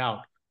self-doubt.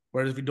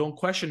 Whereas if you don't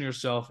question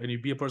yourself and you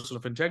be a person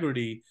of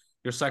integrity,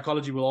 your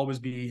psychology will always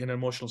be in an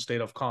emotional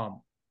state of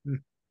calm.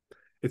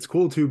 It's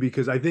cool too,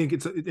 because I think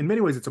it's, in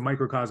many ways, it's a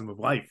microcosm of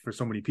life for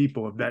so many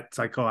people, of that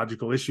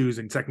psychological issues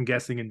and second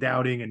guessing and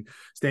doubting and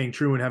staying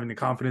true and having the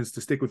confidence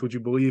to stick with what you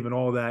believe and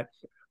all that.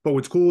 But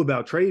what's cool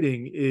about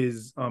trading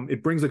is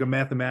it brings like a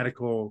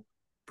mathematical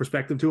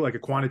perspective to it, like a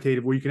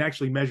quantitative, where you can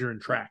actually measure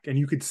and track, and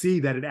you could see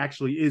that it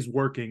actually is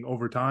working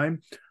over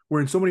time.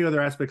 Where in so many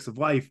other aspects of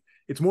life,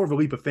 it's more of a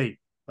leap of faith.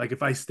 Like,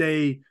 if I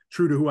stay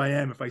true to who I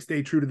am, if I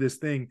stay true to this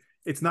thing,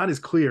 it's not as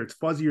clear. It's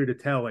fuzzier to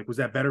tell. Like, was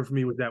that better for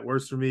me? Was that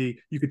worse for me?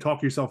 You could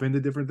talk yourself into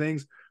different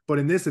things. But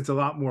in this, it's a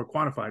lot more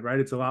quantified, right?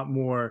 It's a lot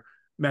more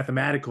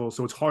mathematical.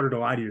 So it's harder to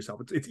lie to yourself.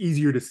 It's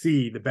easier to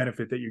see the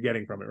benefit that you're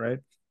getting from it, right?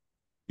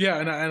 Yeah.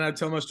 And I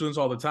tell my students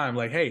all the time,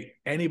 like, hey,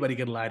 anybody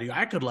can lie to you.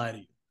 I could lie to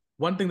you.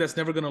 One thing that's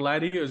never going to lie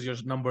to you is your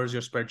numbers,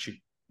 your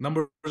spreadsheet.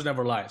 Numbers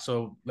never lie.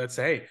 So let's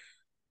say, hey,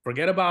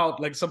 Forget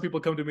about, like, some people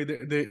come to me,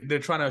 they're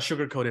trying to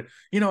sugarcoat it.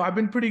 I've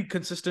been pretty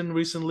consistent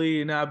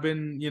recently, and I've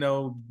been,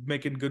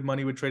 making good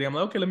money with trading. I'm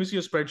like, okay, let me see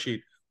your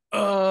spreadsheet.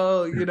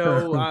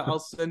 I'll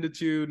send it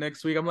to you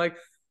next week. I'm like,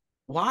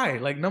 why?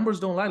 Like, numbers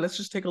don't lie. Let's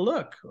just take a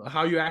look.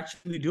 How you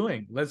actually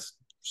doing? Let's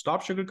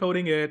stop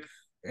sugarcoating it.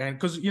 And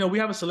because, we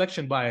have a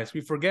selection bias.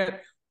 We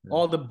forget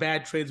all the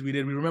bad trades we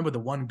did. We remember the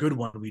one good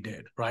one we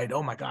did, right?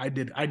 Oh my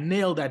God, I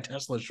nailed that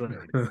Tesla trade.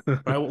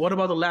 Right? What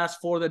about the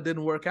last four that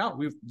didn't work out?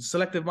 We've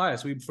selective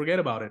bias. We forget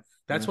about it.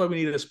 That's why we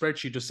need a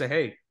spreadsheet to say,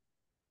 hey,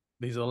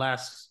 these are the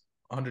last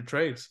 100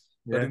 trades.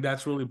 I think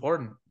that's really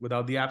important.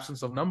 Without the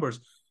absence of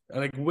numbers,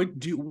 like,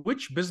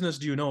 which business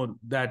do you know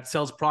that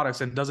sells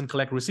products and doesn't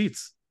collect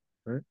receipts?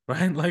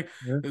 Right? Like,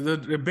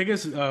 the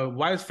biggest,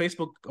 why is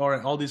Facebook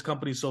or all these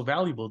companies so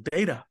valuable?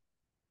 Data.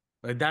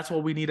 Like, that's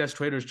what we need as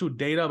traders too.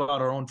 Data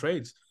about our own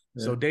trades.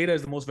 So data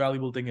is the most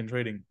valuable thing in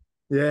trading.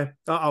 Yeah,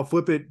 I'll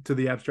flip it to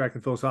the abstract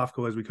and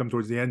philosophical as we come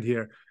towards the end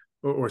here,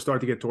 or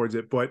start to get towards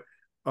it. But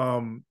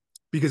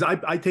because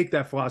I take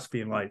that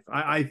philosophy in life.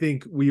 I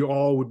think we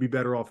all would be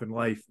better off in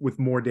life with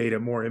more data,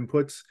 more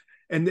inputs.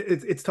 And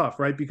it's tough,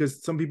 right?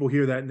 Because some people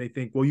hear that and they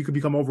think, well, you could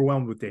become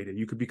overwhelmed with data.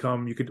 You could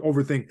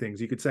overthink things.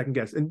 You could second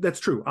guess. And that's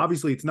true.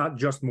 Obviously, it's not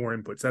just more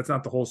inputs. That's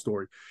not the whole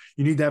story.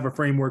 You need to have a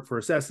framework for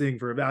assessing,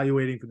 for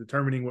evaluating, for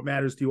determining what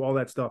matters to you, all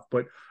that stuff.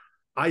 But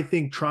I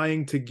think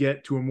trying to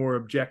get to a more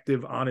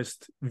objective,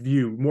 honest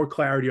view, more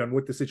clarity on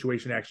what the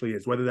situation actually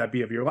is, whether that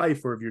be of your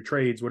life or of your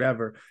trades,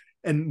 whatever.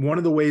 And one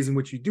of the ways in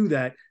which you do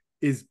that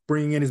is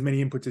bringing in as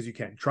many inputs as you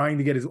can, trying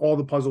to get all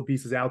the puzzle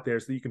pieces out there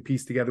so that you can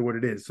piece together what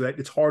it is, so that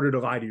it's harder to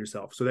lie to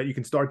yourself, so that you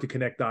can start to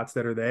connect dots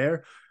that are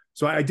there.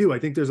 So I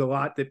think there's a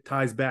lot that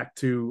ties back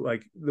to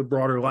like the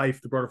broader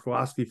life, the broader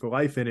philosophy for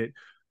life in it,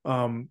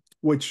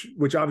 which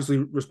obviously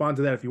respond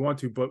to that if you want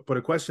to. But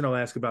a question I'll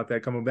ask about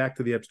that, coming back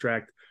to the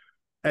abstract,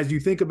 as you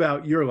think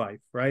about your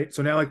life, right?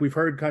 So now, like, we've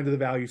heard kind of the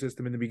value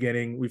system in the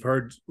beginning, we've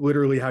heard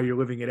literally how you're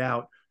living it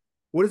out.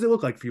 What does it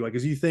look like for you? Like,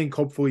 as you think,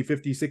 hopefully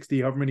 50,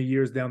 60, however many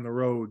years down the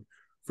road,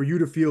 for you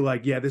to feel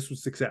like, yeah, this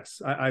was success.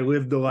 I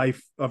lived the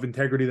life of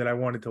integrity that I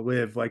wanted to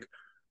live. Like,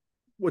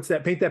 what's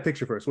that? Paint that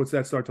picture first. What's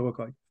that start to look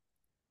like?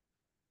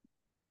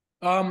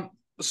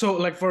 So,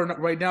 like, for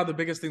right now, the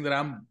biggest thing that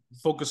I'm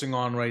focusing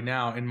on right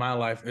now in my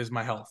life is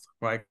my health,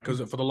 right? Because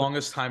for the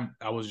longest time,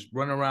 I was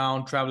running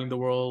around, traveling the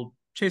world,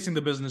 chasing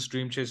the business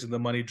dream, chasing the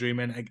money dream,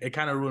 and it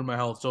kind of ruined my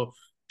health. So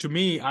to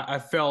me, I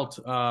felt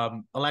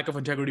a lack of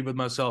integrity with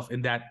myself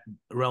in that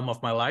realm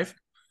of my life.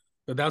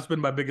 So that's been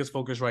my biggest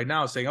focus right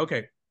now, saying,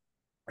 okay,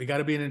 you got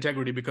to be in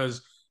integrity,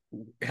 because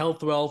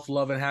health, wealth,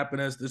 love, and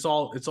happiness, it's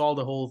all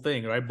the whole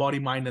thing, right? Body,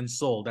 mind, and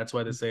soul. That's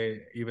why they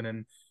say, even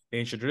in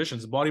ancient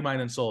traditions, body,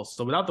 mind, and soul.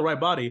 So without the right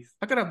body,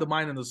 I could have the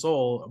mind and the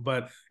soul,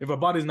 but if a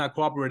body's not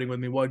cooperating with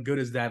me, what good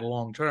is that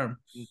long term?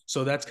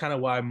 So that's kind of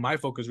why my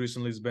focus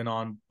recently has been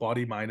on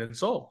body, mind, and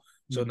soul.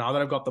 So now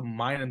that I've got the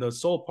mind and the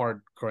soul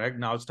part correct,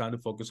 now it's time to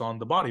focus on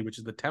the body, which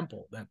is the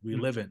temple that we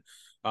live in.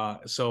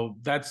 So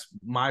that's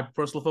my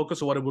personal focus.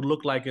 So what it would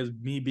look like is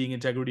me being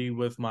integrity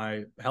with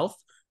my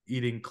health,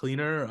 eating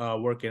cleaner,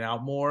 working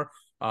out more,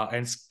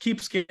 and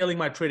keep scaling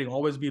my trading,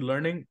 always be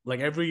learning. Like,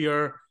 every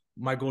year,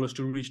 my goal is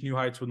to reach new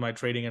heights with my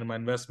trading and my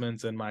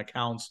investments and my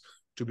accounts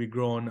to be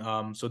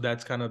grown. So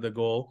that's kind of the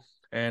goal,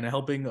 and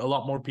helping a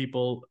lot more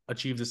people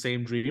achieve the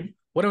same dream,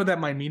 whatever that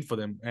might mean for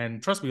them.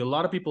 And trust me, a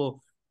lot of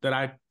people that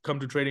I come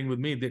to trading with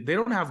me, they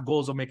don't have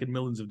goals of making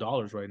millions of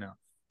dollars right now.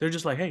 They're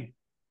just like, hey,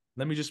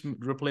 let me just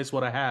replace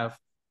what I have,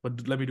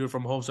 but let me do it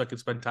from home so I can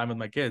spend time with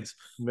my kids.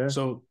 Yeah.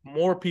 So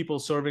more people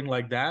serving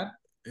like that,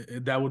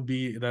 that would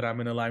be that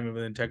I'm in alignment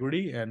with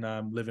integrity and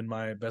living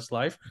my best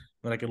life.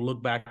 That I can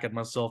look back at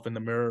myself in the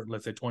mirror,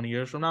 let's say 20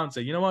 years from now, and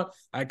say, you know what?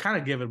 I kind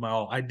of gave it my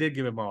all. I did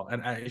give it my all,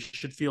 and I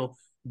should feel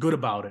good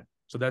about it.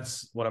 So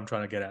that's what I'm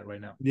trying to get at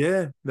right now.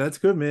 Yeah, that's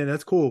good, man.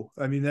 That's cool.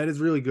 I mean, that is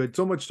really good.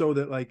 So much so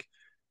that, like,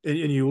 and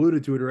you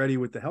alluded to it already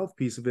with the health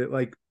piece of it.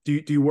 Like,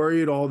 do you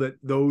worry at all that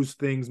those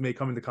things may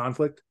come into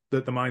conflict,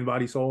 that the mind,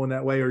 body, soul in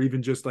that way, or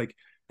even just like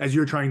as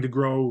you're trying to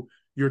grow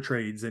your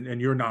trades and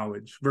your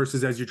knowledge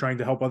versus as you're trying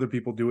to help other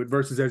people do it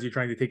versus as you're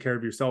trying to take care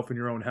of yourself and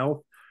your own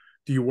health?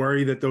 Do you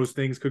worry that those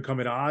things could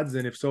come at odds?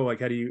 And if so, like,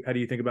 how do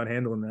you think about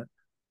handling that?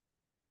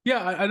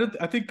 Yeah,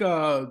 I think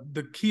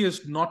the key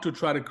is not to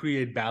try to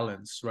create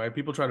balance, right?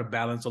 People try to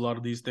balance a lot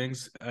of these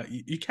things.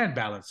 You can't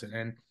balance it,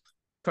 and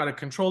try to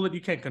control it.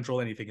 You can't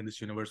control anything in this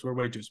universe. We're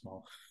way too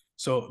small.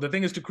 So the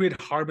thing is to create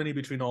harmony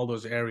between all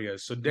those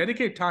areas. So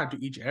dedicate time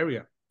to each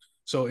area.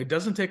 So it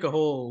doesn't take a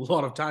whole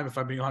lot of time, if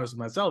I'm being honest with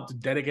myself, to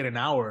dedicate an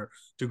hour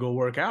to go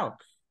work out,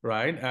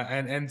 right?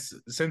 And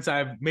since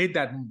I've made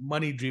that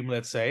money dream,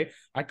 let's say,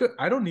 I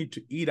don't need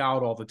to eat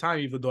out all the time,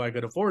 even though I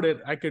could afford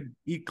it. I could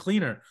eat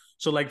cleaner.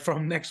 So like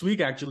from next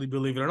week, actually,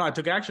 believe it or not, I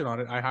took action on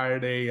it. I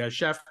hired a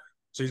chef,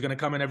 so he's going to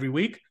come in every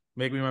week,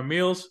 make me my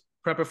meals,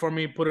 prep it for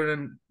me, put it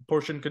in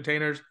portion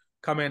containers,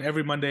 come in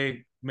every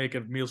Monday, make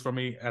it meals for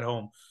me at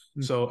home.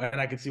 So,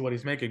 and I can see what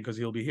he's making because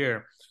he'll be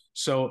here.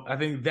 So I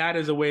think that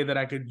is a way that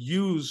I could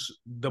use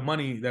the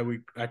money that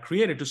I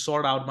created to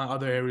sort out my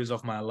other areas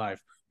of my life,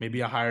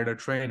 Maybe I hired a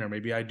trainer.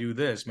 Maybe I do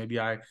this. Maybe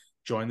I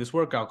join this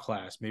workout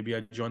class. Maybe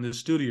I join this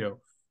studio.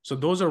 So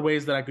those are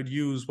ways that I could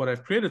use what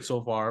I've created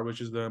so far, which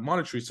is the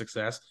monetary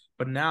success,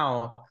 but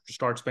now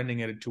start spending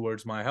it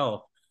towards my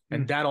health.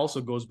 And that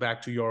also goes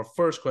back to your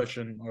first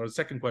question or the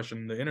second question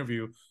in the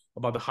interview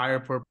about the higher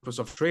purpose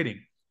of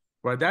trading,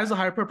 right? That is the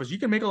higher purpose. You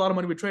can make a lot of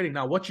money with trading.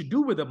 Now, what you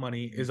do with the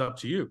money is up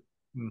to you,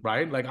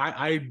 right? Like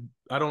I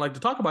don't like to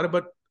talk about it,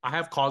 but I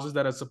have causes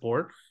that I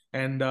support,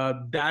 and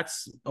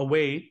that's a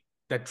way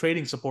that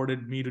trading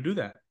supported me to do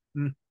that.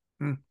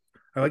 Mm-hmm.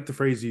 I like the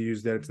phrase you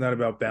used, that it's not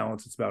about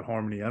balance, it's about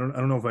harmony. I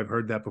don't know if I've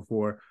heard that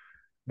before.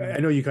 I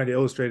know you kind of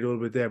illustrated a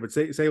little bit there, but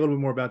say a little bit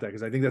more about that,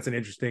 because I think that's an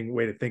interesting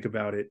way to think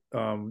about it.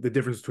 The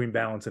difference between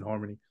balance and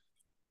harmony.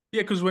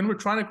 Yeah, because when we're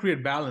trying to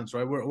create balance,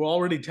 right, we're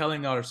already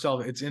telling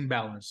ourselves it's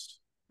imbalanced.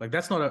 Like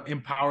that's not an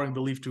empowering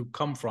belief to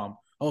come from.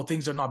 Oh,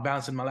 things are not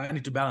balanced in my life. I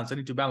need to balance. I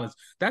need to balance.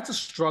 That's a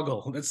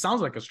struggle. That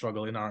sounds like a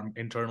struggle in our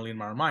internally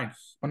in our mind.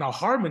 But now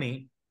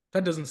harmony,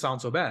 that doesn't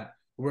sound so bad.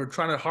 We're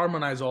trying to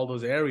harmonize all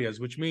those areas,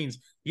 which means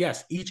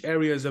yes, each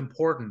area is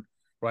important,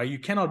 right? You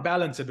cannot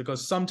balance it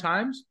because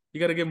sometimes you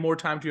got to give more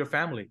time to your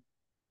family.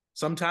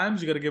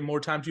 Sometimes you got to give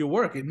more time to your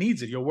work. It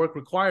needs it. Your work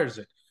requires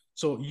it.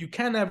 So you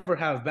can never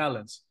have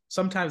balance.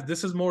 Sometimes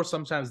this is more,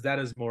 sometimes that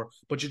is more,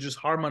 but you just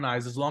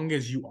harmonize as long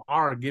as you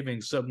are giving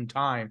certain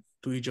time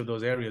to each of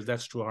those areas.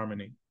 That's true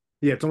harmony.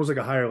 Yeah, it's almost like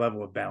a higher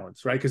level of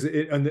balance, right? Because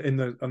on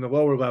the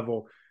lower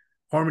level,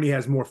 harmony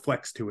has more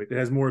flex to it. It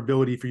has more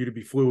ability for you to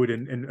be fluid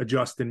and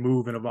adjust and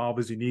move and evolve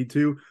as you need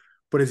to.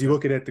 But as you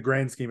look at it, the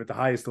grand scheme at the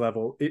highest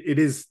level, it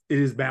is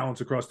balance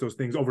across those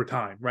things over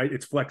time, right?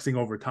 It's flexing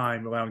over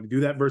time, allowing to do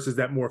that versus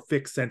that more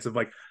fixed sense of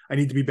like, I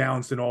need to be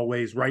balanced in all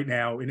ways right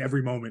now, in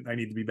every moment, I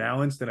need to be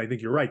balanced. And I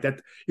think you're right.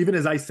 That even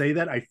as I say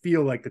that, I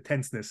feel like the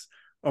tenseness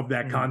of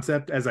that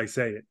concept as I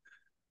say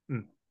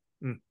it.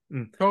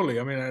 Totally.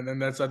 I mean, and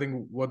that's, I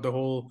think, what the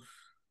whole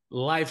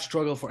life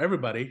struggle for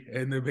everybody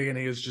in the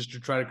beginning is, just to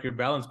try to create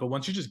balance. But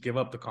once you just give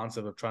up the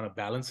concept of trying to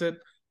balance it,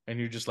 and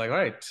you're just like, all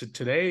right,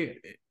 today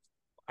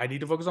I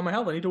need to focus on my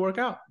health. I need to work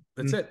out.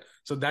 That's it.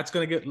 So that's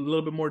going to get a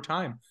little bit more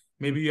time.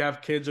 Maybe you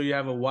have kids or you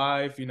have a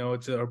wife, you know,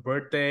 it's her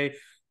birthday.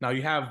 Now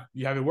you have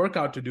a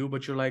workout to do,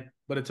 but you're like,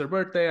 but it's her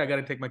birthday. I got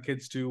to take my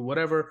kids to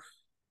whatever.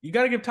 You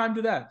got to give time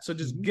to that. So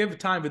just give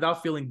time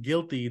without feeling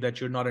guilty that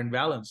you're not in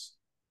balance.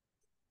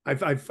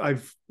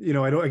 I've, you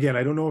know, I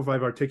don't know if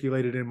I've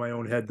articulated in my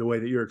own head the way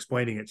that you're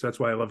explaining it. So that's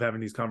why I love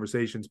having these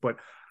conversations. But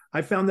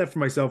I found that for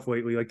myself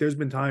lately. Like there's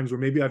been times where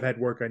maybe I've had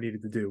work I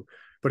needed to do,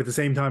 but at the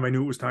same time, I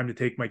knew it was time to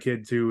take my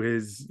kid to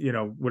his, you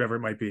know, whatever it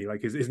might be,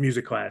 like his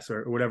music class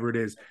or whatever it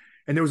is.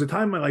 And there was a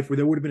time in my life where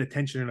there would have been a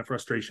tension and a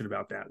frustration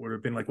about that, where it would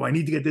have been like, well, I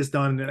need to get this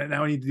done, and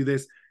now I need to do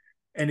this.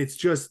 And it's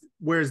just,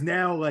 whereas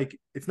now, like,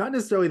 it's not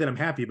necessarily that I'm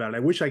happy about it. I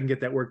wish I can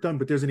get that work done,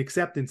 but there's an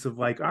acceptance of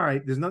like, all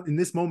right, there's not in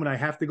this moment, I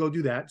have to go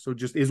do that. So it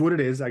just is what it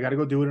is. I got to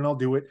go do it, and I'll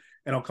do it,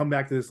 and I'll come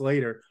back to this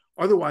later.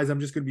 Otherwise,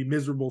 I'm just going to be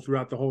miserable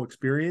throughout the whole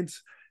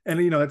experience. And,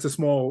 you know, that's a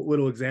small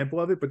little example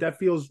of it, but that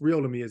feels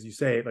real to me as you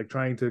say it, like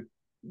trying to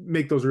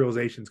make those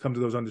realizations, come to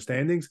those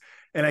understandings.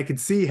 And I can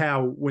see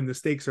how when the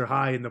stakes are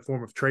high in the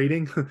form of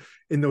trading,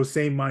 in those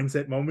same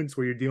mindset moments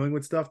where you're dealing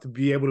with stuff, to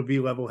be able to be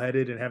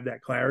level-headed and have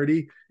that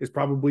clarity is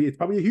probably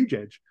a huge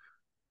edge.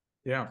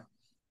 Yeah,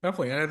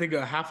 definitely. And I think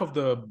half of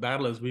the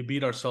battle is we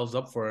beat ourselves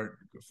up for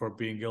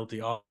being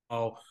guilty.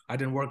 Oh, I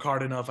didn't work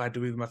hard enough. I had to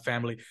be with my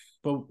family.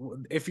 But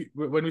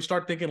when we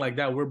start thinking like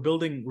that, we're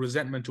building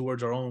resentment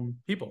towards our own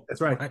people. That's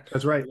right. Right?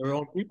 That's right. Our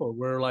own people.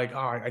 We're like,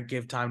 oh, I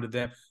gave time to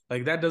them.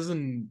 Like that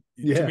doesn't.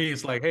 Yeah. To me,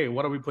 it's like, hey,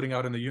 what are we putting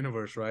out in the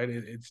universe, right?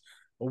 It's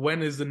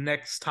when is the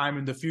next time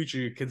in the future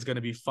your kid's going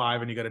to be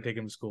 5 and you got to take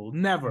him to school?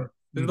 Never.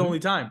 This is the only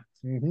time,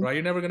 right?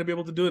 You're never going to be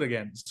able to do it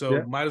again.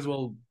 So might as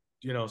well,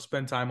 you know,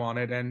 spend time on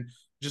it and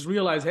just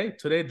realize, hey,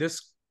 today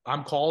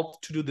I'm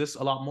called to do this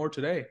a lot more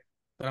today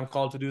than I'm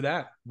called to do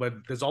that. But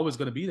there's always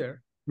going to be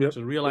there. Yep.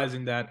 So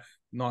realizing that,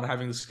 not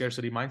having the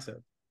scarcity mindset.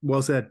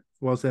 Well said.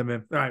 Well said,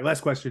 man. All right,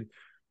 last question.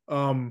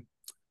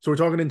 So we're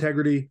talking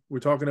integrity. We're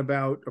talking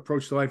about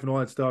approach to life and all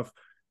that stuff.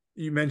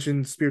 You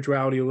mentioned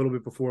spirituality a little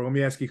bit before. Let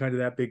me ask you kind of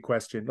that big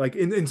question. Like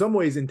in some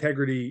ways,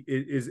 integrity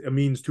is a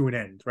means to an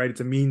end, right?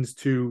 It's a means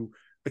to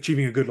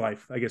achieving a good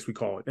life, I guess we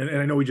call it. And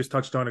I know we just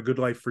touched on a good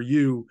life for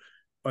you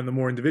on the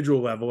more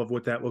individual level of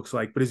what that looks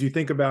like. But as you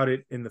think about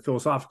it in the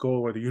philosophical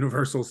or the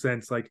universal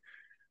sense, like,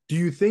 do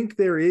you think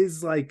there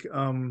is like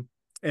an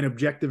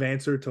objective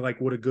answer to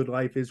like what a good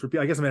life is for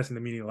people? I guess I'm asking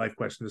the meaning of life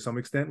question to some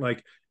extent.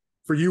 Like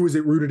for you, is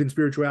it rooted in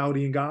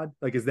spirituality and God?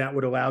 Like, is that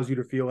what allows you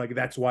to feel like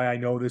that's why I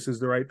know this is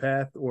the right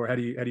path? Or how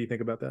do you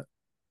think about that?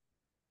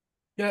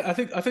 Yeah, I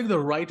think the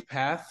right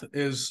path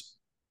is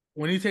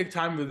when you take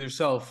time with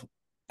yourself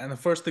and the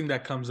first thing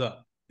that comes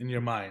up in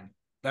your mind,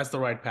 that's the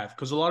right path.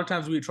 Because a lot of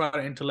times we try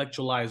to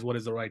intellectualize what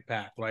is the right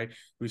path, right?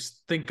 We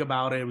think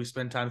about it, we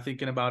spend time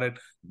thinking about it.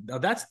 Now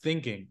that's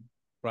thinking,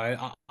 right?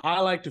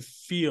 I like to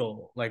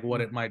feel like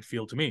what it might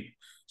feel to me.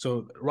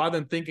 So rather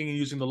than thinking and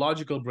using the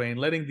logical brain,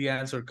 letting the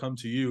answer come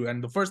to you,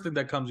 and the first thing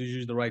that comes is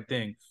usually the right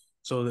thing.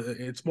 So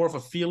it's more of a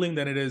feeling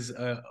than it is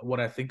what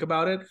I think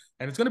about it,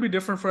 and it's going to be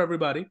different for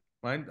everybody,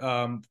 right?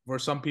 For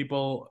some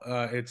people,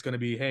 it's going to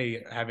be,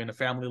 hey, having a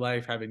family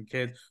life, having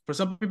kids. For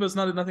some people, it's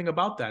not nothing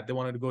about that. They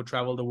wanted to go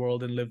travel the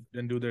world and live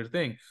and do their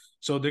thing.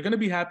 So they're going to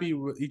be happy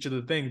with each of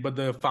the things. But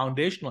the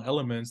foundational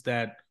elements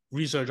that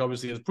research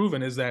obviously has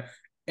proven is that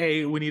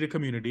we need a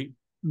community.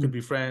 Could Mm,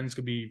 be friends,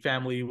 could be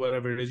family,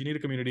 whatever it is. You need a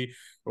community,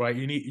 right?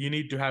 You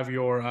need to have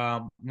your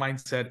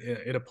mindset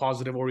in a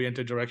positive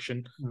oriented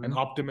direction. An mm,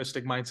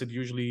 optimistic mindset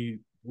usually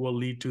will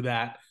lead to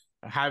that.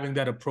 Having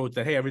that approach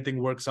that, hey,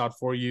 everything works out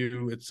for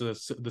you. It's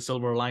the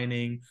silver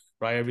lining,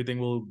 right? Everything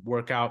will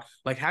work out.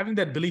 Like having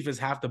that belief is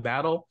half the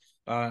battle.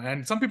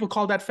 And some people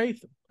call that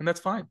faith, and that's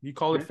fine. You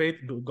call it yeah. faith,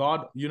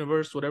 God,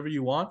 universe, whatever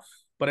you want.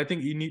 But I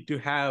think you need to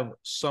have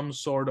some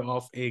sort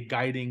of a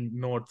guiding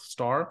North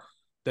Star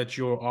that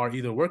you are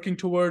either working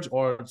towards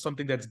or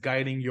something that's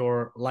guiding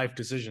your life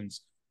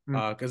decisions.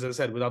 Mm, Because as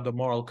I said, without the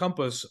moral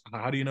compass,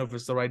 how do you know if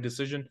it's the right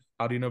decision?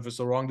 How do you know if it's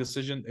the wrong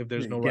decision? If yeah,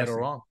 there's you're no right or guessing.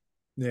 wrong.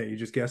 Yeah, you're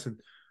just guessing.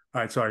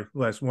 All right, sorry.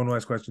 One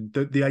last question.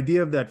 The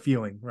idea of that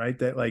feeling, right?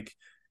 That like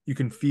you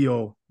can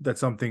feel that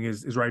something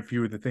is right for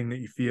you, the thing that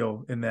you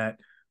feel in that.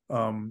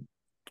 Um,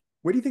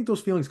 where do you think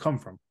those feelings come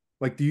from?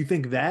 Like, do you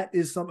think that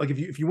is something like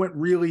if you went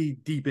really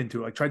deep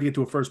into it, like tried to get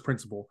to a first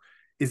principle,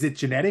 is it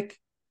genetic?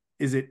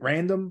 Is it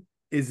random?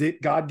 Is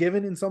it God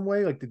given in some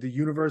way? Like, did the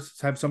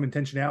universe have some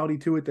intentionality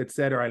to it that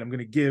said, all right, I'm going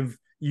to give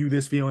you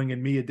this feeling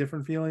and me a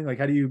different feeling? Like,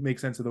 how do you make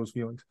sense of those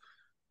feelings?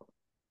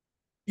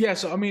 Yeah,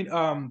 so I mean,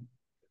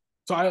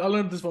 so I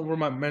learned this from one of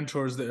my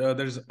mentors.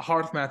 There's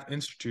Heart Math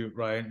Institute,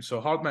 right? So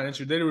Heart Math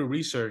Institute, they do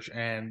research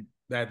and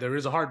that there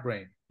is a heart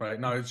brain, right?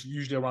 Now it's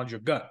usually around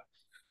your gut,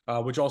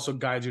 which also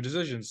guides your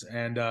decisions.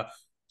 And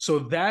so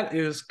that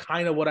is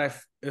kind of what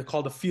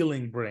call the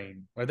feeling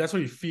brain, right? That's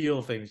where you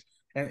feel things.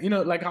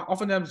 And, like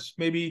oftentimes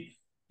maybe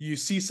you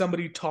see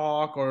somebody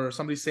talk or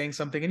somebody saying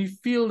something and you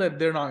feel that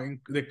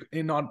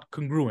they're not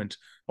congruent,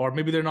 or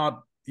maybe they're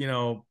not,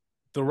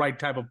 the right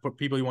type of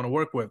people you want to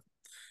work with.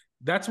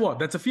 That's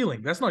a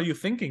feeling. That's not you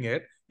thinking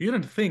it. You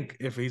didn't think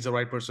if he's the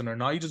right person or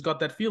not. You just got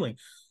that feeling.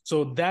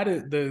 So that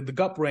is the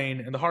gut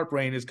brain, and the heart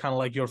brain is kind of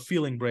like your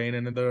feeling brain,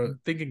 and the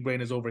thinking brain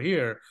is over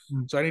here.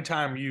 So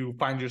anytime you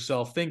find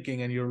yourself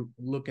thinking and you're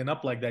looking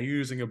up like that, you're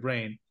using your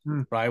brain,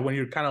 Mm-hmm. right? When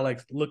you're kind of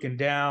like looking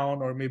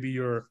down, or maybe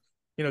you're,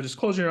 just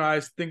closing your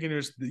eyes, thinking.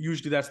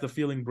 Usually that's the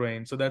feeling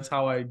brain. So that's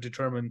how I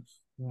determine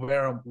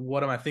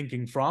what am I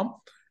thinking from.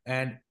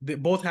 And they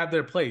both have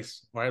their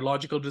place, right?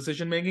 Logical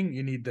decision making,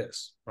 you need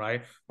this,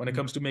 right? When it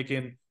comes to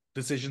making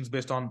decisions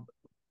based on,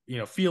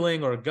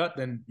 feeling or gut,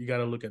 then you got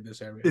to look at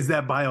this area. Is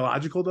that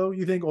biological though,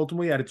 you think,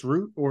 ultimately at its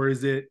root, or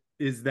is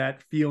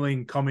that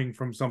feeling coming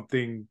from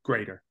something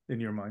greater in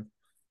your mind?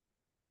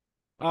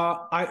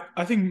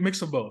 I think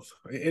mix of both.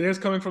 It is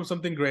coming from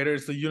something greater.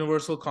 It's the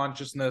universal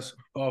consciousness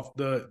of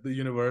the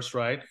universe,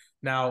 right?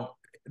 Now,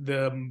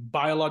 the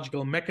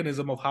biological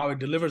mechanism of how it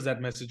delivers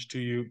that message to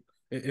you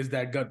is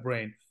that gut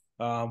brain.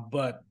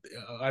 But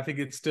I think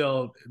it's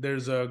still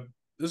there's a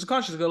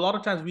consciousness. A lot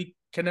of times we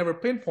can never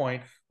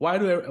pinpoint why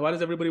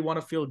does everybody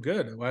want to feel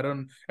good? Why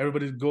don't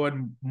everybody go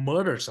and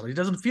murder somebody? It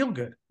doesn't feel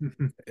good.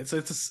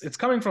 It's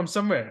coming from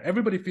somewhere.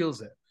 Everybody feels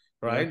it,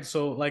 Yeah. right?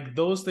 So like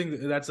those things,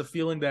 that's a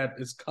feeling that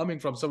is coming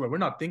from somewhere. We're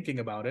not thinking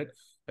about it.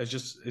 It's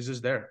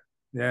just there.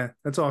 Yeah,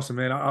 that's awesome,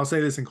 man. I'll say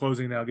this in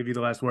closing, then I'll give you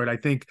the last word. I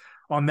think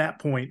on that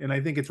point, and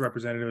I think it's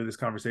representative of this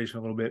conversation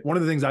a little bit. One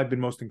of the things I've been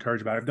most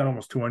encouraged about, I've done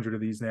almost 200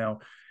 of these now,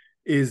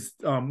 is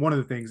one of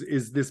the things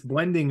is this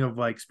blending of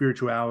like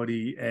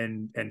spirituality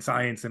and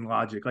science and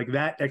logic. Like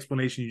that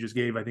explanation you just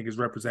gave, I think is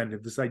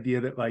representative. This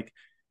idea that like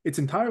it's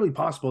entirely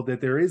possible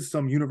that there is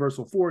some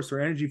universal force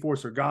or energy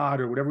force or God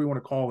or whatever we want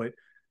to call it,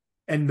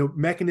 and the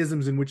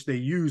mechanisms in which they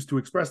use to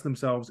express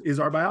themselves is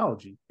our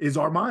biology, is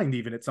our mind,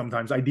 even at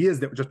sometimes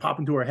ideas that just pop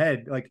into our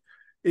head. Like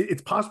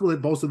it's possible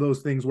that both of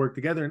those things work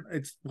together, and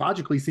it's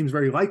logically seems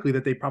very likely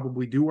that they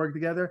probably do work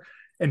together.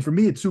 And for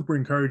me, it's super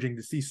encouraging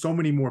to see so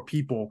many more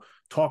people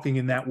talking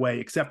in that way,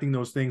 accepting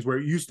those things where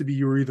it used to be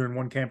you were either in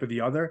one camp or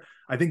the other.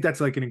 I think that's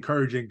like an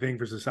encouraging thing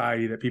for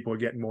society, that people are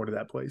getting more to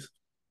that place.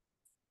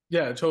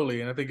 Yeah,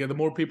 totally. And I think the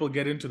more people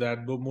get into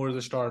that, the more they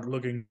start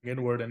looking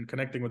inward and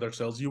connecting with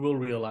ourselves, you will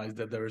realize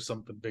that there is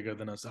something bigger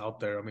than us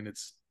out there. I mean,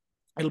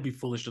 it'll be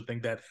foolish to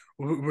think that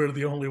we're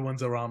the only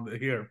ones around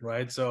here,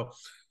 right? So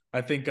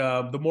I think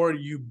the more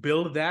you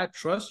build that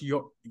trust,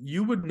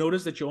 you would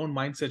notice that your own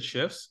mindset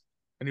shifts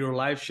and your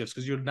life shifts,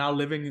 because you're now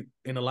living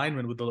in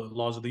alignment with the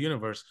laws of the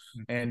universe.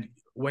 And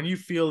when you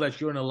feel that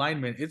you're in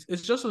alignment,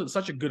 it's just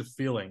such a good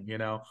feeling,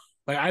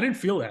 Like I didn't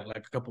feel that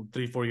like a couple,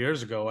 3, 4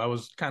 years ago. I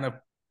was kind of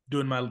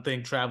doing my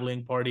thing,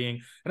 traveling, partying,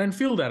 and I didn't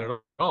feel that at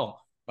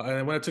all.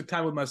 And when I took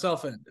time with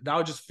myself, and now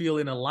I just feel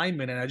in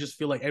alignment, and I just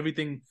feel like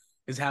everything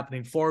is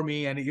happening for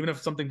me. And even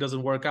if something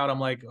doesn't work out, I'm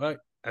like,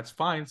 that's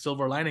fine.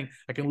 Silver lining.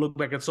 I can look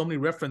back at so many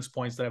reference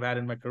points that I've had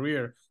in my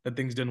career that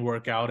things didn't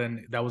work out,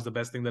 and that was the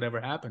best thing that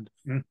ever happened.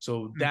 Mm-hmm.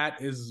 So that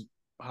is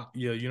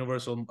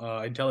universal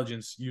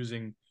intelligence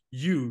using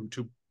you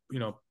to,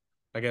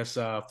 I guess,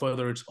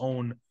 further its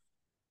own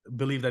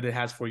believe that it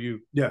has for you.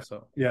 Yeah.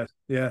 So Yes.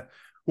 Yeah.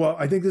 Well,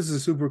 I think this is a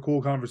super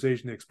cool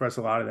conversation to express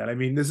a lot of that. I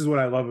mean, this is what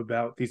I love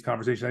about these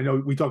conversations. I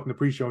know we talked in the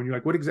pre-show and you're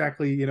like, what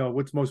exactly,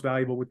 what's most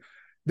valuable with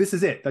this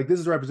is it. Like this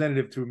is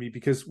representative to me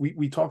because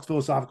we talked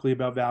philosophically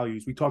about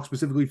values. We talked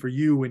specifically for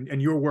you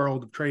and your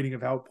world of trading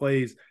of how it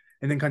plays,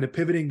 and then kind of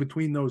pivoting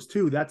between those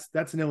two.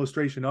 That's an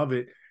illustration of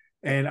it.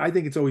 And I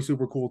think it's always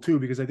super cool too,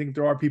 because I think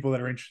there are people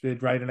that are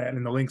interested, right?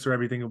 And the links or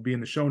everything will be in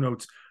the show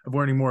notes of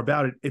learning more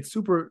about it. It's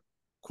super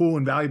cool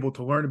and valuable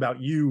to learn about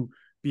you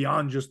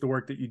beyond just the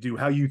work that you do,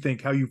 how you think,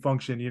 how you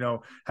function,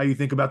 how you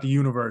think about the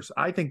universe.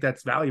 I think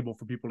that's valuable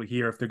for people to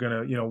hear if they're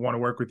going to, want to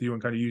work with you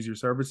and kind of use your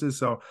services.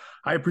 So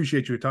I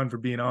appreciate you a ton for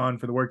being on,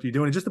 for the work you're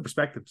doing, and just the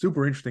perspective,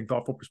 super interesting,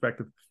 thoughtful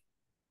perspective.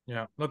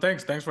 yeah, no,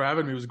 thanks for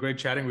having me. It was great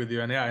chatting with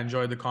you, and yeah, I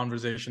enjoyed the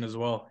conversation as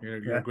well.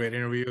 You're a great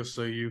interview,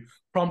 so you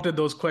prompted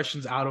those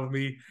questions out of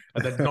me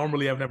that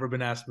normally I've never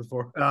been asked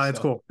before. It's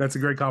cool. That's a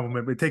great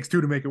compliment, but it takes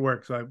two to make it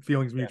work. So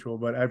feelings mutual,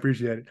 but I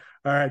appreciate it.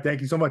 All right.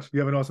 Thank you so much. You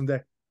have an awesome day.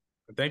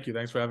 Thank you.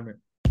 Thanks for having me.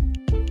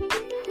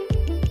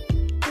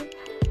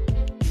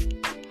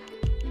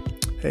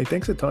 Hey,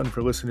 thanks a ton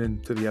for listening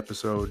to the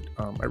episode.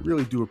 I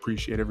really do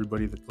appreciate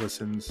everybody that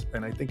listens.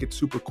 And I think it's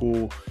super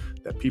cool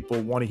that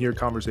people want to hear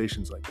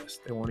conversations like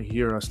this. They want to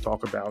hear us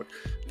talk about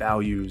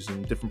values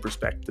and different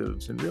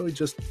perspectives and really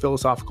just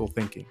philosophical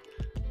thinking.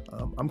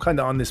 I'm kind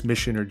of on this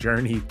mission or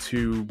journey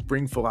to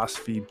bring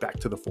philosophy back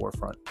to the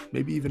forefront,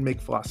 maybe even make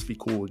philosophy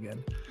cool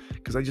again.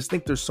 Because I just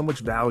think there's so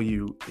much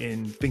value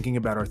in thinking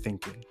about our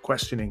thinking,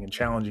 questioning and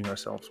challenging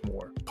ourselves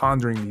more,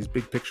 pondering these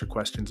big picture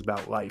questions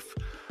about life.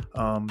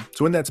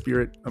 So in that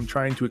spirit, I'm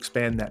trying to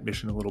expand that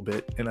mission a little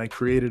bit, and I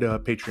created a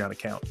Patreon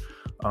account.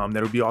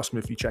 That would be awesome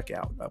if you check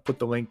out. I'll put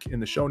the link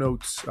in the show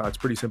notes. It's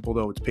pretty simple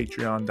though. It's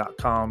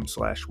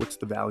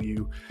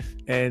patreon.com/whatsthevalue.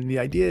 And the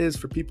idea is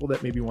for people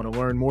that maybe want to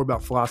learn more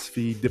about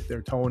philosophy, dip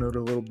their toe in it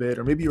a little bit,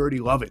 or maybe you already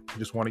love it and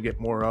just want to get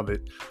more of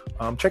it.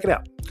 Check it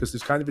out, because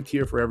there's kind of a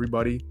tier for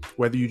everybody,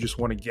 whether you just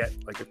want to get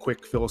like a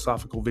quick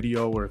philosophical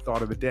video or a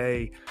thought of the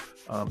day.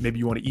 Maybe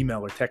you want to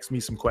email or text me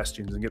some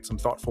questions and get some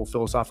thoughtful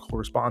philosophical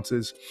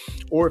responses.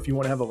 Or if you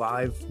want to have a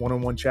live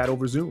one-on-one chat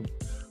over Zoom.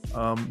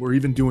 We're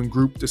even doing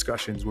group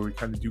discussions where we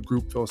kind of do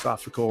group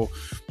philosophical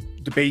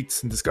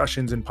debates and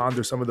discussions and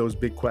ponder some of those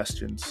big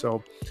questions.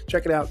 So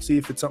check it out, see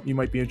if it's something you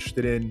might be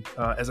interested in.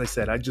 As I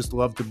said, I just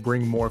love to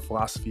bring more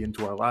philosophy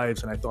into our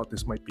lives, and I thought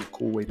this might be a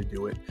cool way to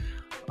do it.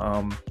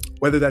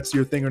 Whether that's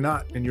your thing or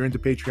not, and you're into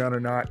Patreon or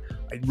not,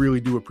 I really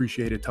do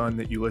appreciate a ton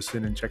that you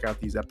listen and check out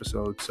these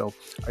episodes. So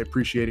I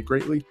appreciate it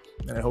greatly,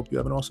 and I hope you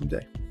have an awesome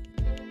day.